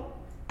有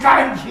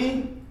感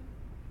情。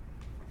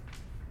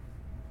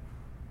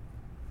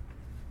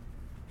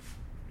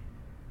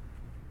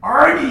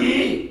而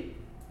你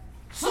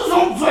是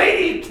从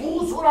嘴里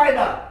吐出来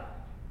的，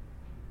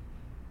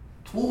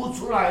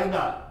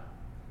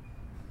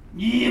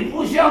你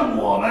不像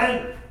我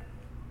们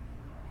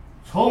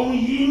从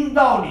阴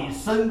道里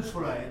生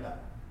出来的，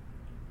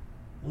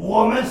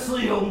我们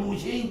是有母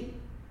亲，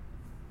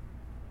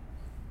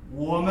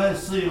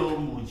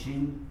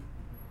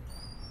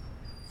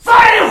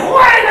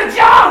坏的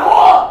家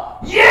伙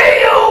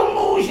也有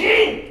母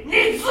亲，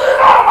你知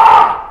道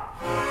吗？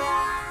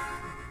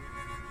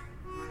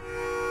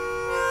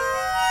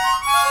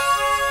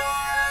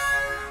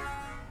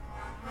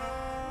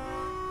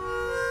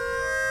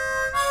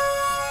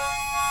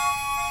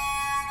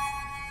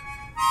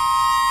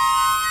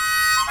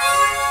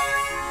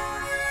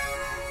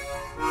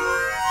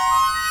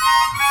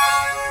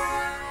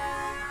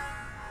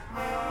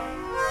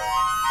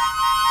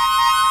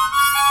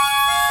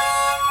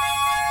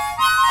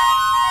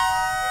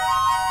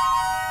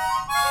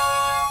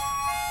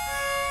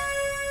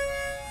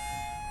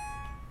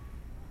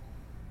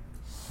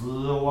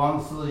死亡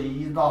是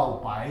一道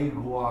白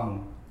光，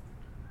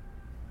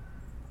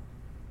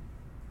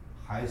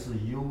还是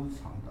悠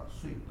长的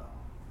隧道？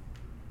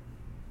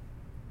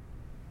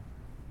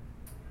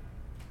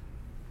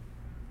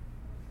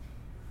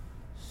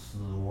死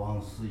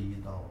亡是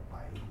一道白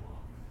光，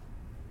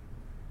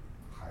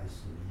还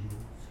是悠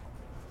长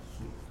的隧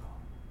道？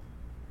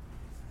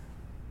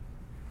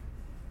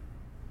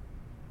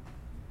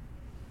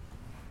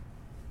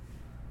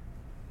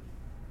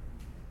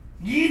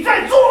你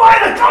在做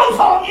爱的高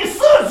潮，你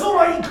射出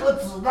了一颗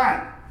子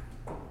弹，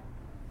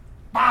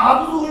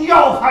打不入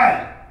要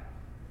害，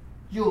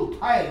就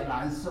太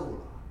难受了，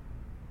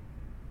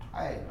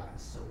太难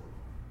受了。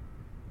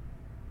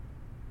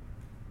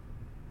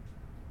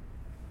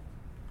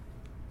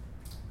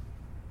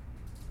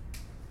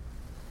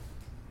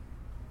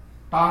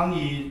当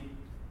你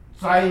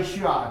栽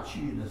下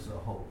去的时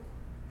候，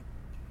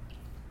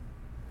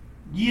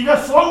你的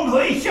双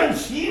腿像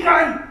旗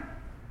杆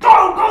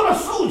高高的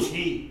竖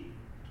起，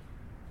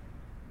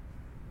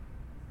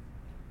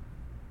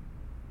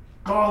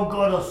高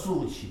高的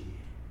竖起。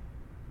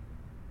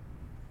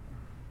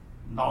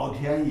老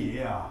天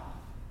爷啊，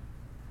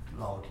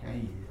老天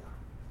爷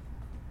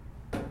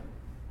啊，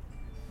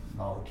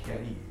老天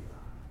爷啊，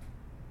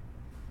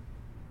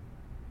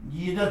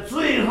你的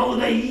最后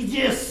的一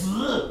截屎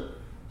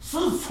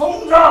是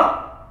冲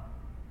着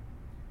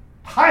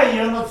太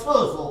阳的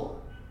厕所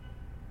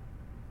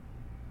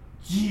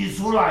挤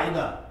出来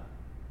的。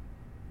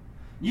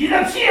你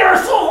的屁儿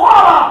说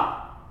话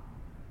了，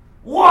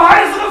我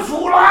还是个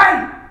处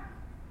男，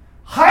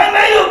还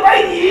没有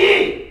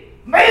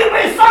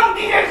被上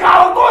帝给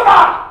搞过的，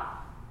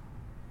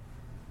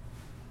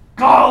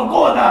搞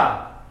过的。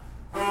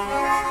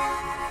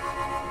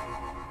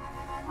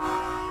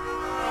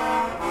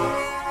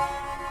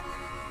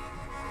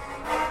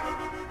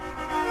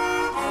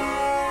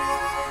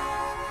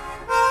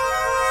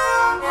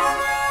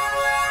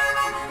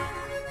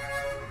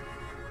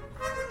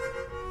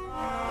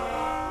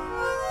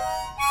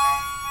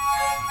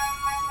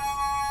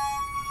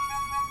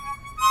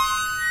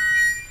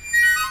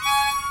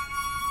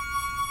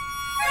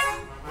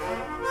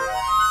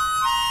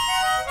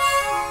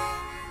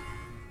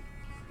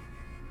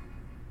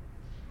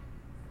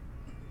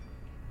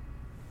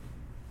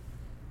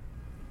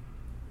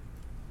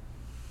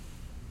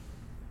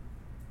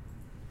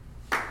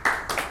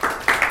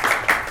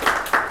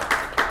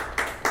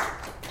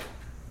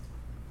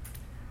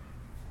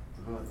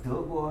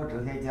德国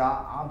哲学家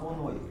阿多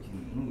诺有句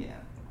名言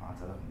啊，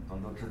这个很多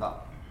人都知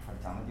道，他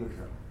讲的就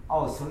是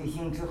奥斯维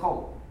辛之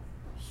后，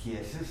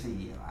写诗是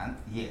野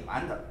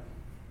蛮的，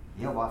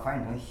也要把它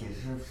翻译成写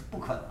诗是不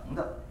可能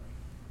的。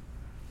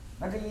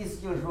那这意思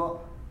就是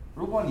说，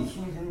如果你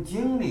亲身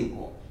经历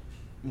过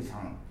一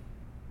场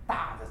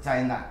大的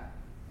灾难、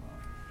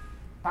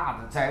大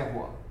的灾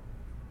祸，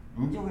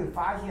你就会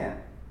发现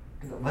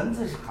这个文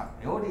字是很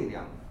没有力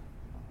量的，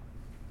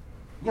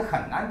也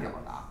很难表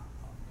达。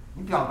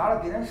你表达了，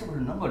别人是不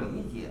是能够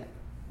理解？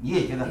你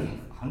也觉得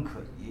很可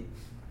疑。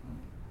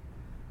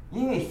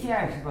因为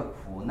现实的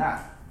苦难、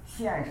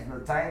现实的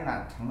灾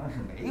难，常常是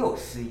没有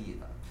诗意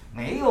的，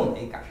没有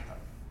美感的。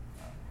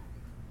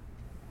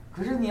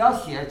可是你要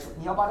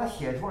把它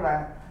写出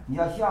来，你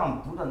要希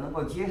望读者能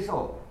够接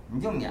受，你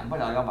就免不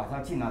了要把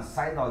它尽量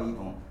塞到一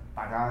种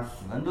大家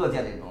喜闻乐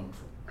见的一种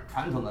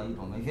传统的一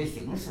种文学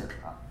形式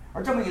啊。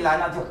而这么一来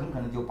呢，就很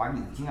可能就把你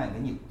的经验给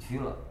扭曲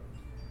了。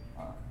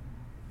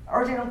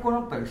而这种过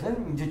程本身，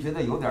你就觉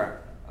得有点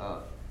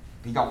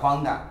比较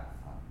荒诞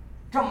啊！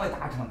这么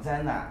大场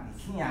灾难，你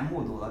亲眼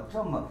目睹了，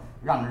这么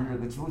让人这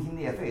个揪心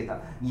裂肺的，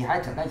你还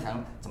整天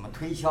想怎么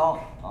推敲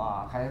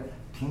啊？还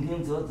平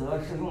平仄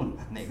仄是用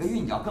哪个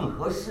韵脚更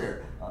合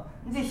适啊？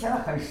你这显得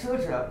很奢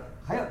侈，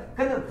还有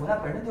跟这个苦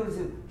难本身就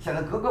是显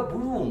得格格不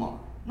入嘛。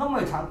那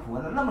么一场苦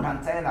难，那么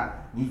场灾难，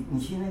你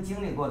亲身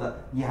经历过的，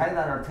你还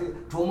在那儿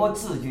琢磨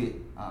字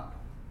句啊，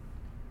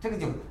这个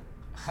就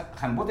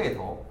很不对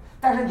头。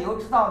但是你又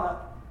知道呢，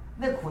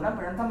那苦难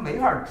本身它没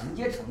法直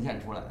接呈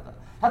现出来的，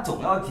它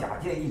总要假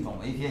借一种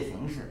文学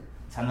形式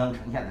才能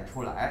呈现得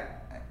出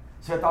来。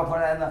所以到头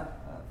来呢，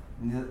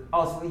你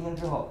奥斯维辛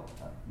之后，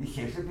你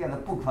写诗变得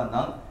不可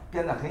能，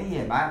变得很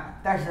野蛮，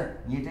但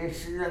是你这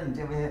诗人，你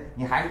这位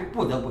你还是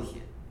不得不写，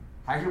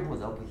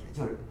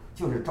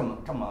就是这么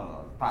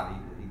大的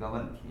一个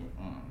问题。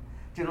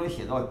这种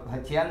写作它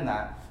艰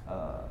难，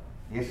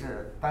也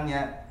是当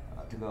年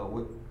这个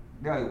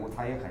廖亦武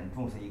他也很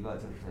重视一个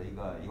就是一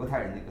个犹太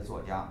人的一个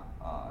作家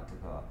这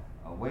个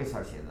威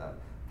瑟写的，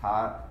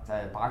他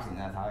在80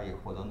年他也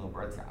获得诺贝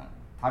尔奖，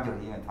他就是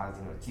因为他就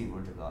是记录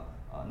这个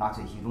纳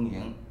粹集中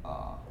营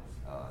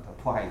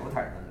迫害犹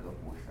太人的这个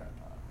故事，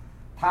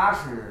他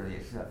也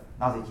是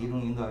纳粹集中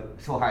营的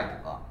受害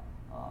者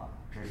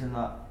只是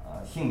呢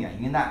幸免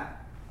于难，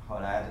后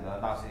来这个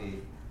纳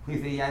粹灰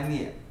飞烟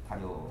灭，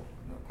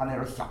他那时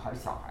候小孩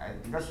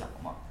比较小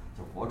嘛，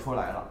就活出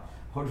来了，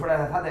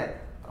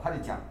他就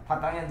讲，他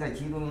当年在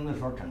集中营的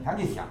时候，整天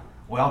就想，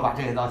我要把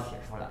这一道写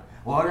出来，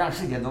我要让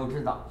世界都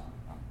知道。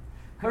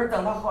可是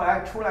等他后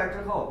来出来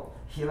之后，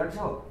写了之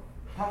后，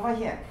他发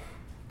现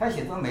他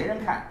写作没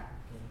人看，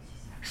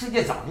世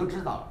界早就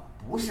知道了，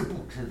不是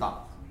不知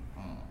道。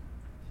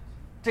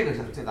这个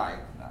是最大一个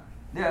困难。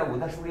另外，我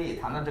在书里也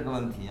谈到这个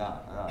问题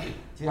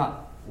就像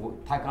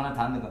他刚才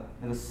谈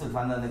那个四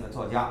川的那个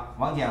作家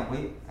王建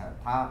辉，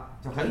他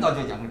就很早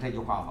就讲过这句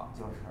话嘛，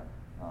就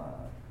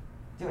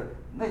是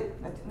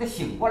那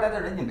醒过来的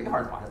人，你没法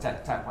把他再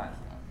唤醒。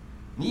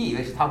你以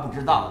为是他不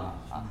知道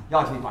呢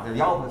要去把他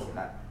吆喝起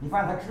来，你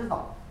发现他知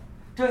道，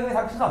正因为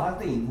他知道，他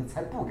对你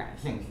才不感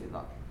兴趣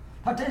的。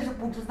他真是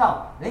不知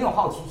道，人有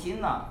好奇心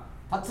呐，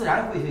他自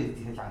然会去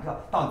想知道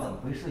到底怎么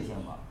回事情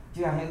嘛。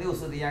就像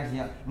64这件事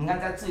情，你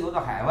看在自由的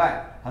海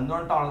外，很多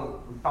人到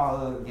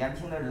了年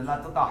轻的人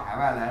呢，都到海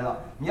外来了。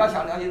你要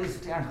想了解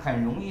这样是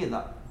很容易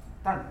的，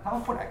但是他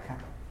们不来看，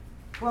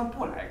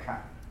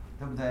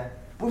对不对？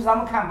不是他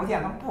们看不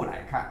见，他们不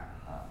来看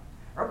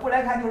而不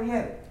来看就是因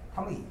为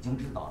他们已经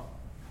知道了，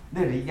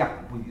那是一件很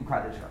不愉快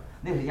的事儿，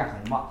那是一件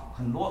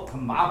很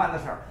麻烦的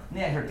事儿，那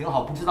件事顶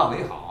好不知道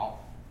为好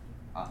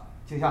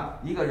就像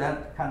一个人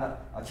看到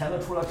前头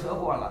出了车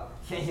祸了，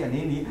鲜血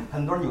淋漓，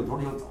很多人扭头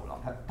就走了，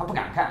他不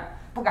敢看，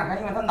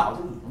因为他脑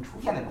子里已经出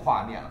现那个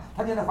画面了，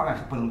他觉得那画面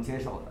是不能接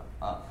受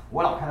的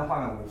我老看那画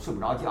面我睡不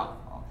着觉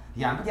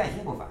眼不见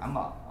心不烦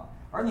嘛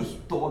而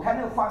你躲开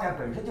那个画面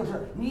本身就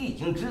是你已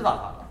经知道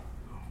它了，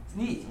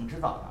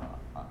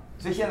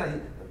所以现在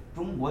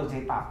中国这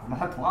大幅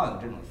它同样有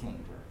这种性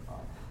质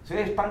所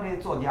以当这些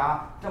作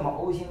家这么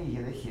呕心沥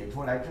血的写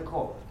出来之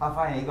后，他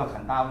发现一个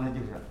很大问题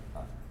就是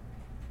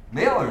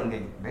没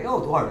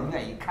有多少人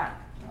愿意看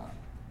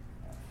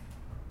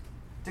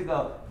这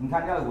个你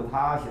看廖亦武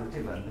他写的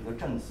这本这个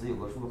证词有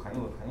个书很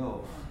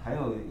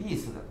有意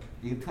思的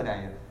一个特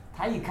点，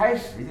他一开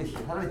始就写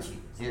他的姐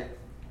姐，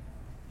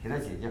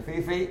菲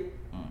菲，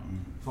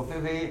说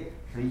菲菲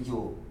是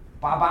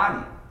1988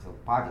年，就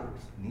89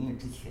年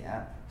之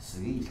前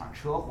死于一场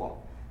车祸，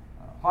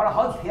花了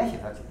好几篇写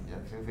他姐姐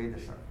菲菲的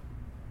事儿，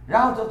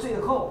然后到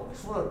最后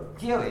书的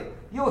结尾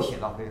又写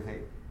到菲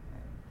菲，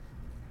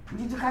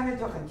你就看着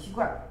就很奇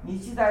怪，你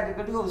记在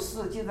这个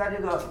64，记在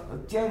这个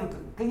监狱，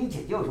跟你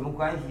姐姐有什么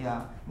关系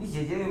啊？你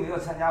姐姐又没有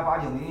参加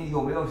89年，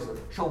又没有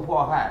受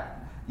迫害，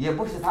也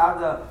不是他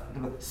的这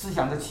个思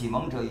想的启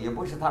蒙者，也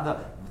不是他的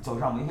走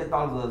上文学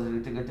道路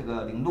的这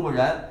个领路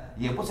人，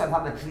也不算他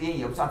的知音，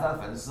也不算他的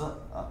粉丝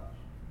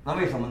那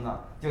为什么呢？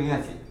就因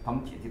为他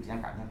们姐姐之间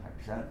感情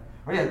很深，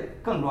而且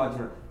更重要就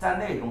是在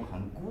那种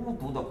很孤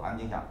独的环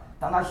境下，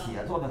当他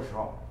写作的时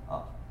候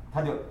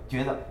他就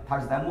觉得他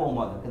是在默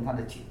默地跟他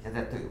的姐姐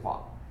在对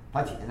话，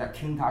他姐姐在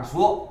听他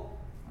说。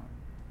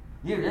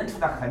一个人处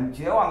在很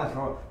绝望的时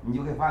候，你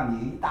就会发现你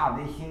一大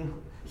堆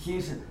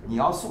心事你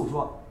要诉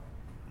说，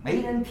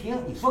没人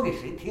听，你说给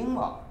谁听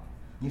嘛？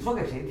因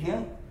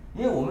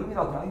为我们遇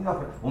到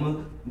我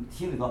们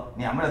心里头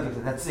免不了就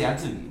是在自言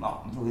自语嘛，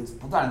我们就会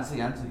不断的自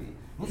言自语。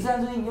你自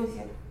言自语你就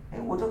想，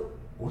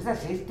我是在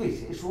对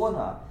谁说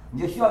呢？你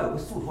就需要有个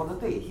诉说的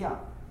对象。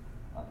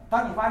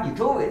当你发现你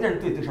周围的人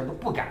对这事儿都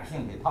不感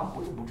兴趣，他们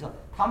不是不知道，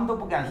他们都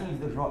不感兴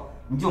趣的时候，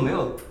你就没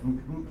有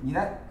你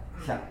来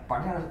想把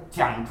这样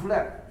讲出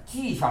来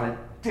记下来，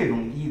这种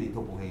毅力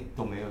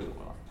都没有了。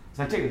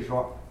所以这个时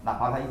候，哪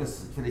怕他一个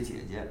死去的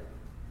姐姐，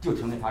就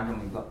成为他这么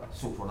一个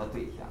诉说的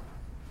对象。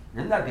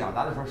人在表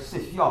达的时候是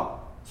需要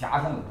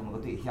假想有这么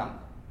个对象的。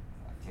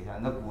就像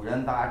那古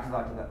人大家知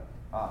道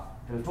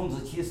这个钟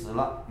子期死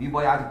了，俞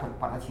伯牙就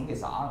把他情给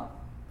砸了。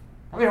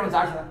他为什么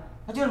砸情？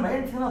他就是没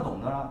人听得懂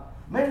的了。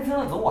没人听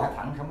得懂，我还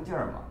谈什么劲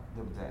儿嘛，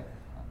对不对？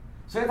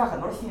所以他很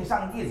多信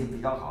上帝就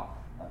比较好，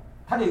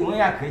他就永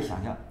远可以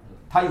想象，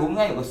他永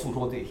远有个诉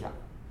说对象，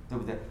对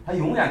不对？他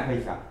永远可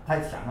以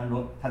他想象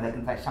中他在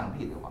跟上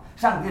帝对话，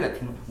上帝来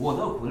听我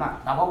的苦难，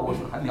哪怕我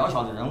是很渺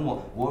小的人物，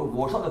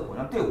我受的苦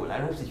难对我来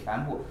说是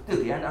全部，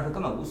对别人来说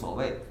根本无所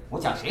谓。我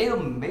讲谁都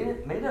没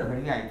任何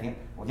人愿意听，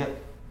我觉得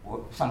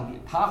上帝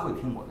他会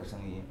听我的声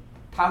音，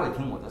他会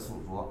听我的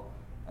诉说，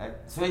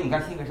所以你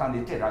看信给上帝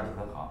这点就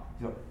很好，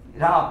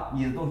然后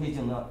你的东西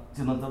就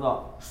能得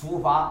到抒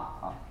发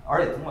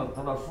而且通过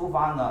得到抒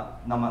发呢，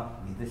那么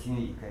你的心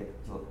里可以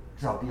就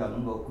至少比较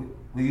能够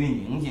归于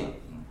宁静。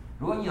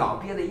如果你老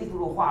憋着一肚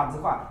子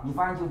话，你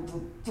发现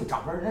就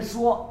找不着人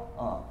说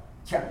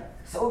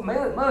没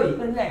有一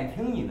个人愿意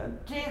听你的，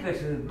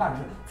那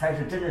才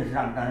是真正是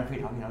让人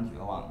非常非常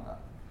绝望的。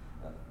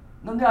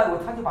那廖亦武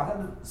他就把他的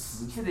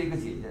死去的一个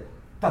姐姐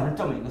当成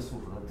这么一个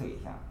诉说的对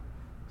象，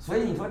所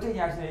以你说这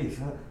件事情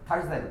是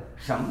他是在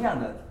什么样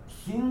的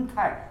心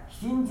态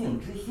心境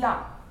之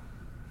下，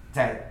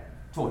在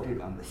做这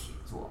样的写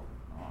作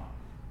啊？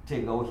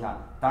这个我想，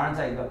当然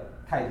在一个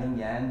太平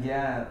年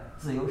间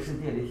自由世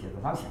界里写作，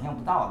他们想象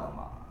不到的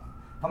嘛。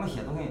他们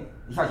写东西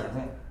一下写东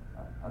西，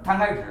摊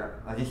开纸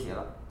那就写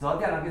了，走到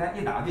电脑跟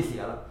前一打就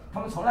写了。他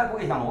们从来不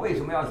会想我为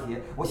什么要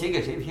写，我写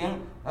给谁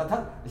听，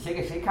他写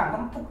给谁看，他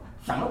们不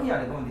想都不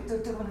想这个问题，这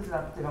个问题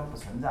对他不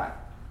存在。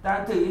当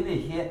然，对于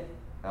那些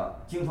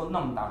经受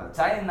那么大的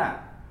灾难，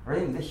而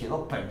且你的写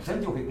作本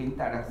身就会给你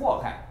带来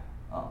祸害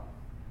啊，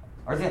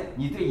而且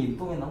你对你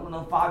东西能不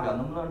能发表，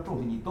能不能重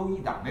视，你都一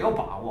点没有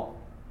把握，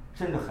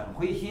甚至很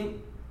灰心。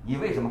你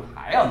为什么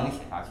还要能写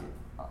下去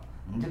啊？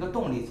你这个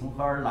动力从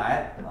何而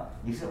来啊？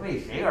你是为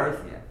谁而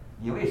写？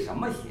你为什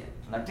么写？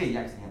那这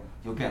件事情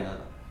就变得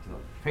就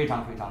非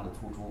常非常的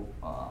突出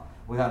啊！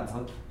我想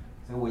所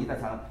以我一再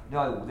强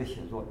调廖亦武的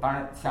写作，当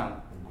然像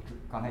我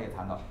刚才也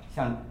谈到，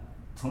像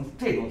从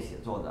这种写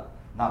作的，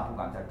那不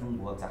管在中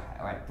国在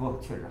海外，都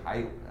确实还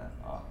有人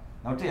啊。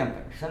那么这样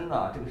本身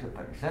呢，这个是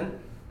本身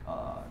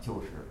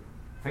就是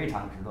非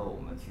常值得我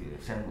们去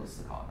深入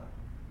思考的。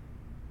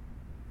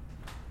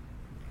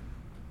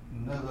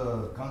那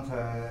个刚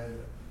才，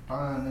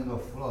当然那个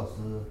胡老师，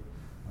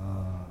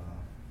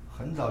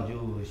很早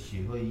就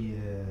写过一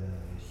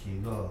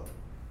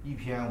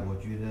篇，我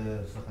觉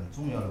得是很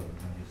重要的文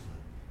章，就是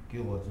给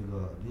我这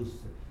个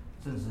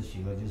正式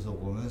写的就是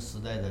我们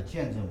时代的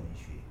见证文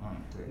学。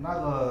对。那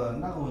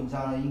个文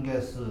章应该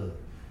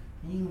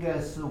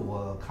是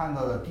我看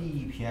到的第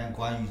一篇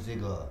关于这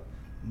个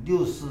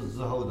64之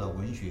后的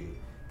文学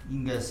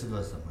应该是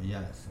个什么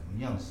样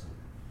式。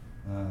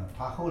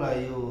他后来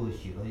又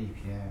写了一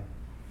篇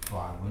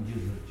短文，就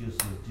是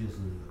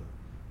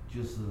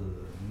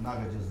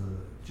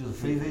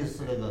菲菲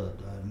是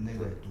那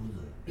个读者。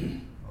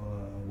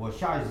我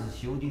下一次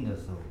修订的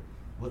时候，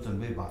我准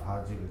备把他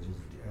这个就是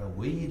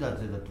唯一的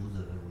这个读者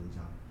的文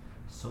章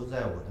收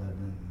在我的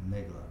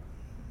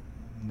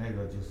那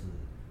个就是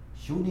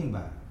修订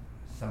版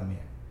上面。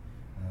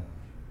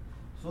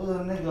所以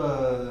那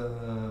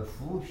个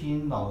扶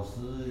贫老师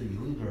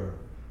有一点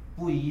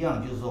不一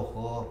样，就是说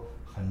和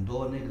很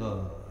多那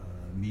个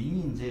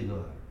民运这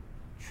个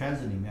圈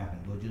子里面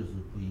很多就是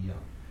不一样。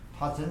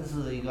他真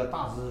是一个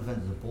大知识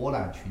分子，博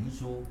览群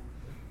书，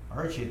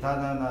而且他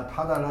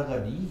的那个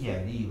理解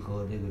力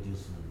和这个就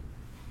是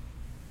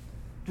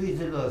对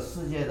这个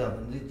世界的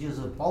就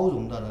是包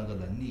容的那个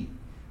能力，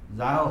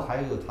然后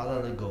还有他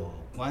的那个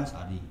观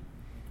察力。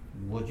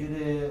我觉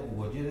得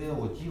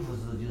我几乎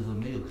是就是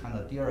没有看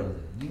到第二个人，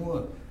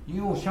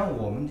因为像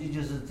我们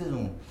就是这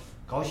种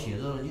搞写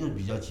作的就是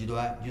比较极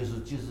端，就是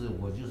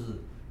我就是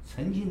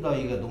沉浸到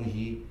一个东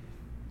西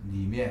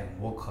里面，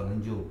我可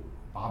能就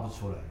拔不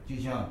出来，就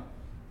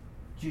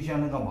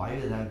像那个马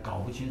跃然搞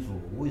不清楚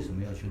我为什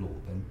么要去裸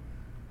奔，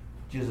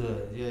就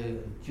是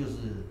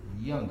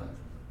一样的。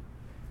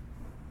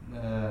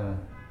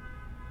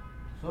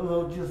所以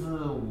说就是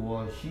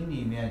我心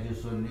里面就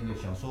是那个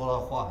想说的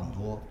话很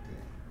多，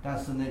但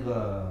是那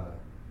个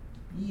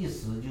意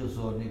识就是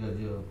说那个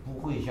就不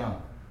会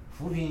像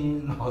扶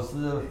贫老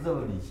师这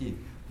么理性，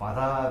把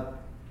它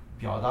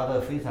表达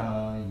的非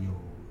常有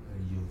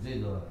这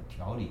个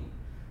条理。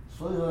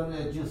所以说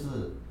呢，就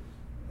是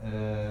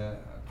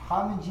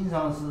他们经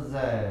常是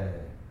在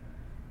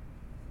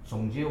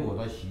总结我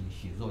的写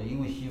作，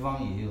因为西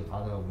方也有他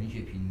的文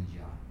学评论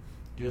家，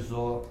就是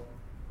说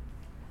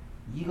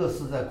一个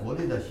是在国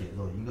内的写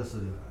作，一个是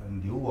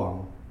流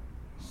亡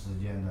时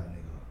间的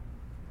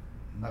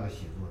那个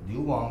写作。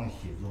流亡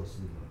写作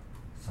是个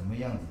什么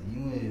样子？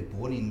因为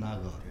柏林那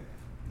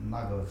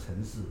个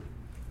城市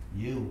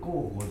也有各个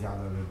国家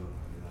的那个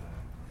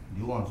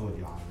流亡作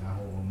家，然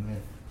后我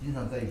们经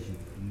常在一起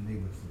那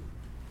个是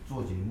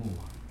做节目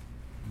嘛。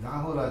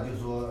然后呢，就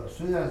说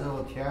虽然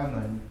说天安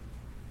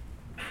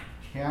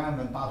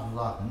门大屠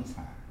杀很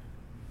惨，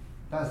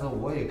但是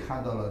我也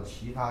看到了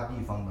其他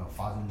地方的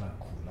发生的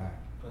苦难，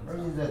而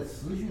且在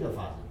持续的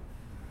发生，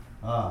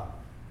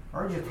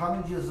而且他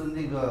们就是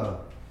那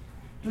个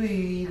对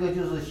于一个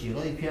就是写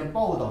了一篇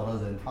报道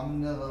的人，他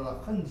们那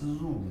个恨之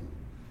入骨，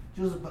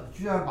就是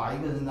居然把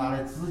一个人拿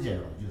来肢解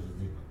了，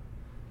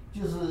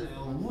就是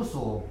无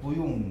所不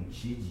用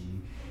其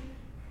极。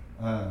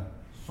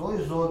所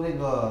以说那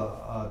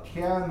个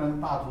天安门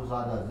大屠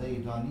杀的这一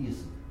段历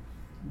史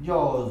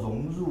要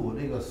融入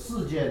那个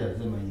世界的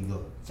这么一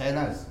个灾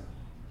难史，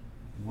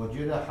我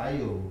觉得还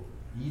有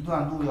一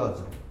段路要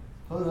走。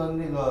所以说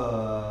那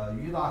个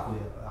于大辉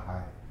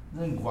还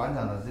任馆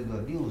长的这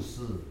个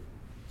64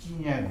纪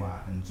念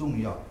馆很重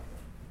要，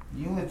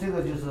因为这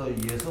个就是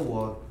也是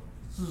我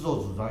自作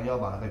主张要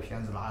把那个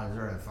片子拿在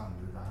这儿放着，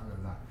然后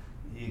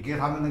也给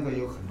他们那个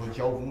有很多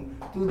交锋，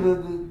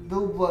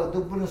都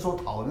不能说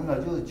讨论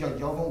了，就是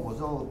交锋。我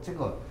说这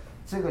个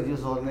就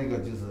是说那个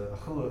就是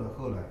后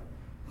来，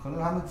可能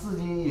他们至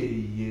今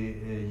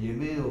也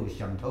没有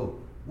想透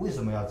为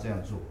什么要这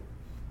样做，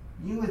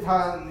因为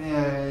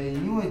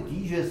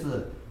的确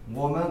是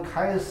我们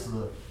开始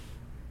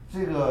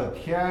这个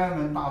天安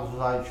门大屠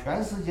杀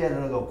全世界的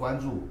那个关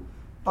注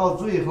到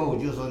最后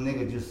就说那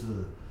个就是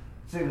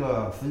这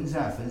个分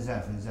散，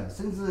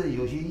甚至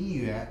有些议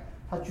员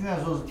他居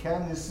然说是天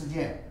安门事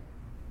件。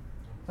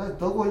在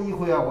德国议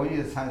会啊，我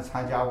也参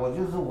加过，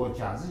就是我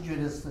简直觉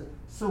得是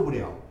受不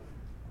了。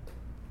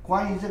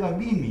关于这个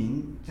命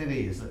名，这个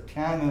也是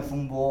天安门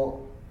风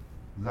波，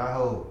然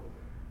后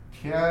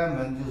天安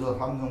门就是说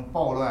他们从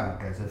暴乱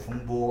改成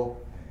风波，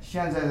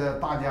现在的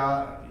大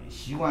家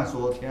习惯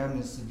说天安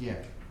门事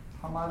件，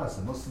他妈的什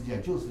么事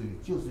件，就是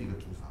一个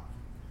屠杀，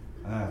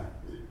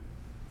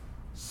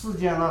事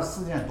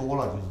件多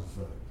了就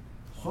是，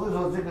所以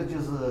说这个就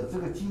是这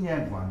个纪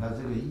念馆的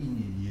这个意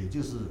义，也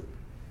就是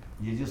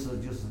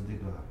这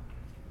个，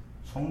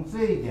从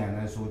这一点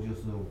来说，就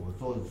是我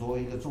作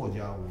为一个作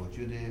家，我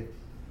觉得，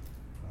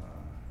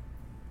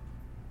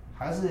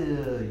还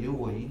是有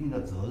我一定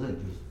的责任，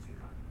就是这个。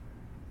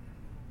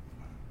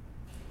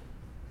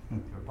就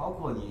包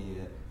括你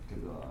这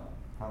个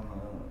他们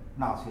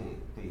纳粹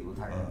对犹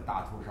太人的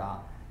大屠杀，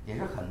也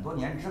是很多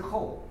年之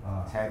后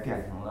才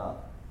变成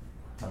了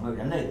整个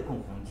人类的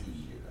共同记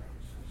忆的。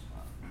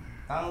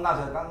当纳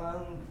粹刚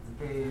刚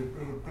被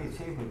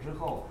摧毁之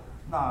后，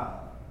那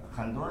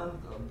很多人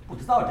不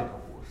知道这个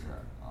故事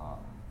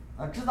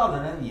知道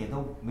的人也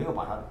都没有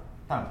把它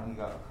当成一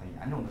个很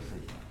严重的事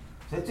情，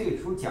所以最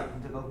初讲述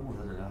这个故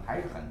事的人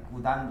还是很孤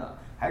单的，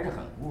还是很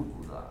孤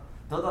独的，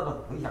得到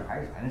的回响还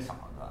是很少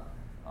的。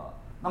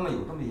那么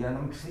有这么一些人，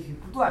他们持续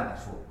不断的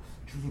说，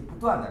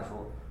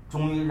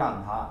终于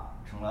让它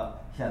成了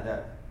现在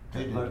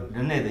整个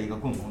人类的一个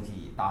共同记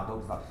忆，大家都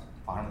知道是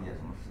发生了一件什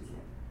么事情。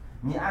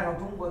你按照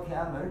中国天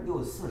安门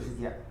6·4事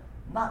件，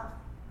那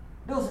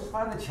6·4是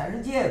发生在全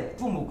世界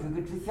众目睽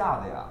睽之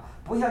下的呀，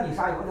不像你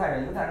杀犹太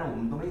人我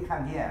们都没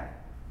看见，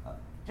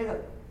这个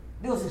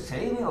6·4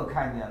谁没有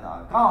看见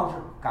呢？刚好是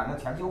赶到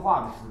全球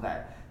化的时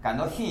代，赶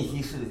到信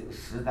息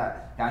时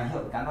代，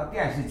赶到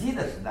电视机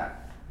的时代。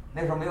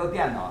那时候没有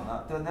电脑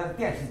呢，就那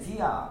电视机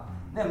啊，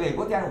那美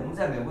国电视我们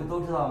在美国都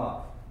知道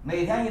嘛，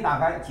每天一打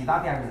开几大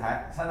电视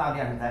台，3大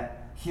电视台，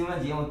新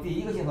闻节目第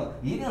一个镜头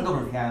一定都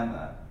是天安门，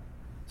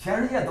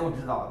全世界都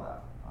知道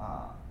的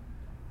啊。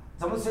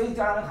怎么所以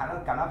就让人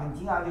感到很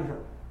惊讶，就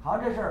是好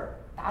像这事儿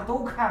大家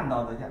都看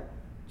到的，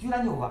居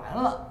然就完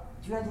了，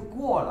居然就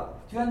过了，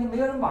居然就没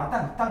有人把它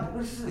当成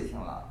个事情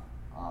了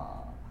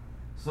啊。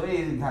所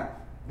以你看，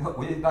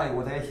我就刚才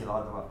我在也写到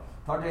对吧？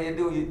他说这些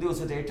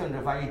6·4这些政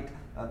治翻译。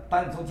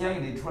当你从监狱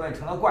里出来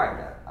成了怪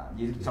人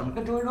你整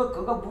个周围都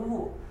格格不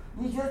入。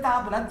你觉得大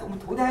家本来我们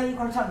头天一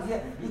块上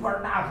街，一块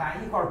呐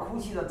喊，一块哭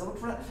泣的，怎么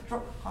出来说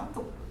好像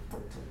都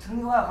成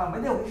另外好像没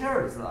那回事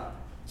儿似的？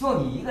就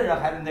你一个人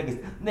还在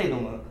那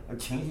种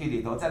情绪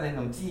里头，在那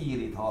种记忆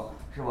里头，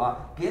是吧？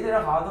别的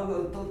人好像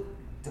都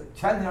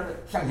全都是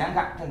向前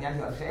看，挣钱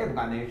去了，谁也不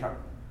干这事儿，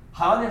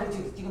好像那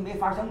事就跟没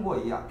发生过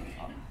一样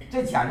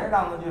这简直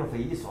让人就是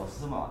匪夷所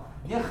思嘛！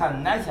你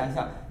很难想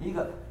象一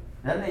个。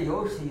人类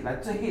有史以来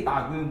最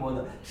大规模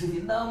的持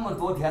续那么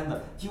多天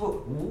的几乎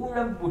无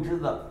人不知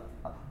的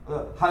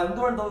很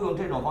多人都用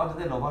这种方式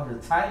那种方式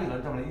参与了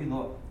这么运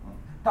动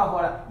到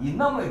后来以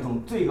那么一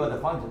种罪恶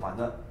的方式把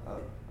它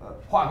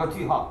画个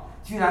句号，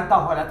居然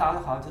到后来大家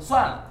好像就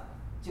算了，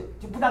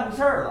就不当个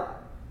事儿了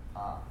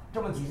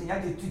这么几十年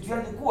就居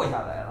然就过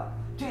下来了。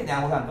这一点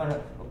我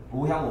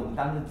想我们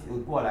当时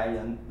过来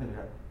人那个事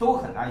都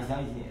很难相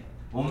信，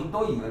我们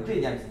都以为这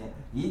件事情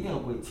一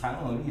定会强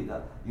有力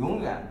的、永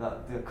远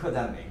的刻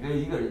在每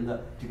一个人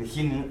的这个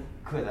心灵，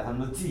刻在他们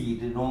的记忆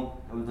之中，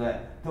对不对？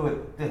都会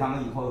对他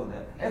们以后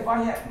的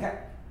发现，你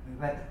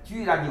看，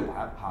居然就把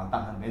它好像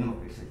当成没那么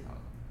回事情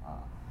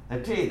了那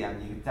这一点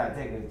你在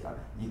这个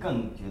你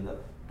更觉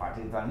得把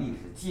这段历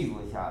史记录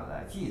下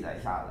来、记载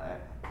下来，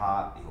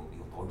它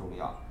有多重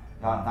要？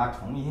要让它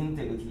重新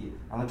这个记忆，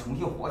让它重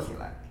新活起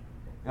来，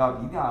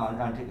一定要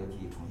让这个记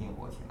忆重新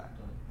活起来。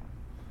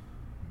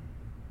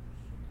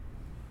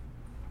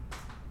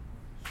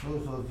所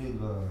以说这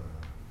个，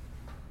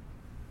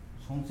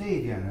从这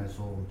一点来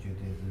说，我觉得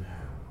这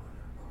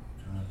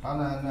个，当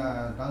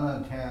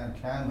然天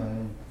安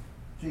门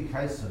最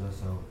开始的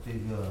时候，这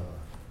个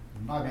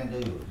那边都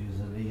有，就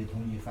是那些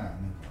通缉犯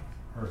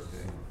那个24，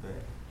对，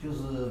就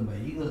是每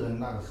一个人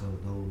那个时候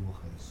都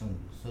很受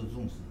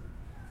重视，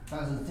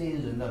但是这些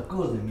人的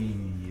个人命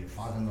运也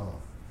发生了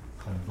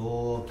很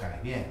多改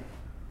变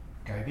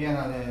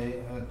了呢，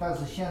但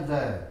是现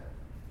在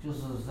就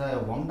是在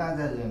王丹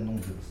在这弄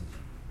这个事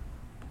情。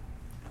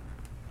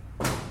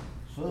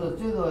所以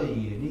这个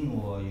也令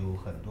我有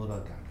很多的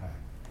感慨，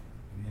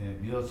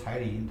比如柴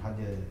玲，他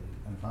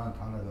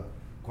那个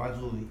关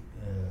注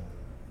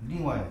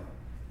另外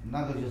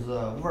那个就是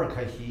乌尔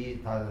开西，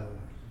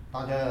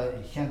大家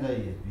现在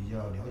也比较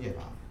了解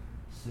他，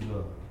是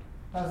个，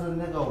但是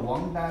那个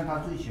王丹他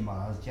最起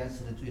码他是坚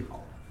持的最好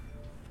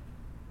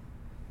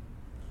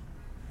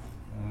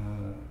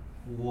的。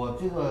我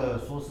这个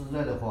说实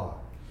在的话，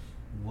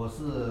我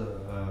是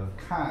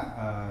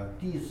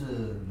第一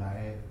次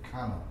来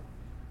看了。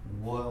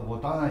我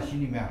当然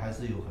心里面还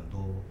是有很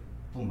多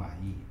不满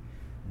意，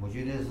我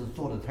觉得是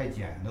做的太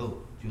简陋，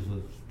就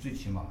是最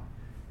起码，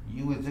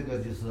因为这个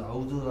就是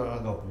欧洲的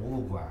那个博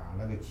物馆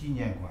那个纪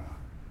念馆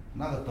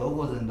那个德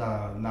国人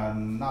的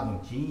那种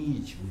精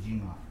益求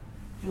精啊，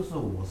就是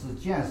我是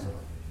见识了，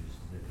就是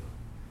这个。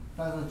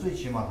但是最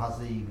起码它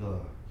是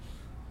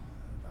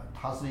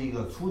一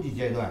个初级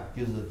阶段，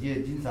就是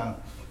经常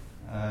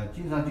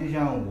就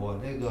像我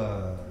那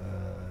个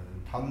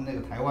他们那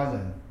个台湾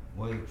人，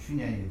我去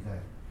年也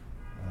在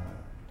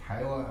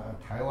台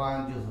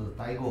湾就是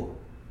待过，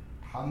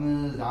他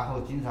们然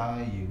后经常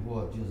有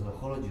过就是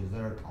喝了酒在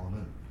那儿讨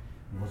论，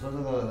我说这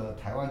个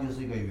台湾就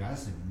是一个原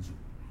始民族，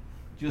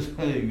就是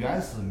原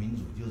始民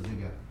族就是这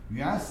个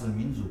原始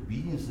民族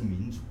毕竟是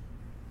民族，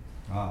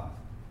啊，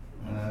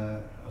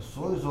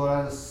所以说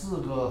呢，事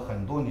隔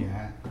很多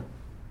年，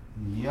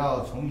你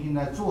要重新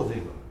来做这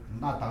个，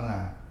那当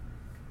然，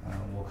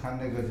我看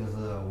那个就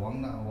是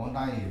王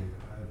丹也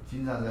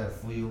经常在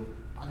忽悠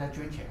大家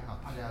捐钱啊，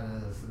大家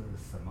是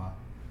什么？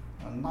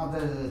那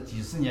在几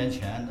十年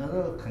前，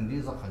那肯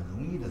定是很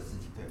容易的事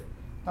情。对。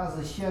但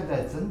是现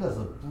在真的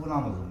是不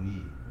那么容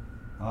易，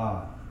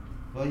啊，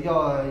说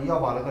要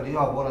把那个刘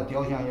晓波的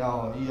雕像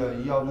要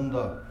弄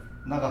到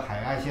那个海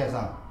岸线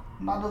上，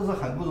那都是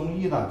很不容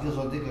易的。就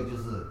说这个就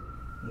是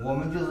我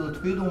们就是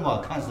推动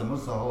嘛，看什么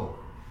时候，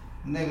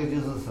那个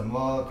就是什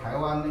么台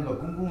湾那个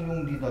公共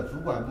用地的主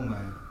管部门，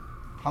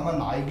他们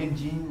拿一根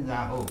筋，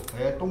然后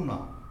动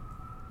了，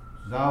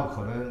然后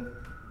可能，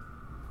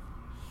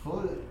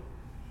所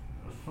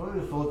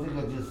以说这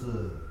个就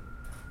是，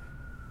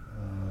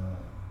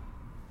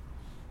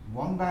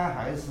王丹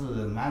还是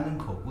难能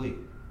可贵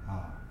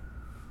啊，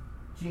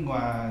尽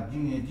管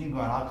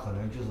他可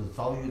能就是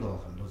遭遇了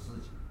很多事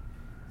情，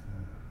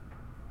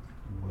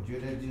我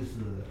觉得就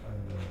是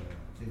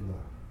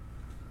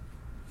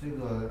这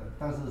个，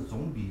但是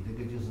总比这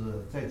个就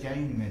是在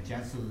监狱里面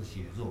坚持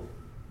写作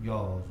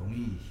要容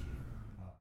易一些。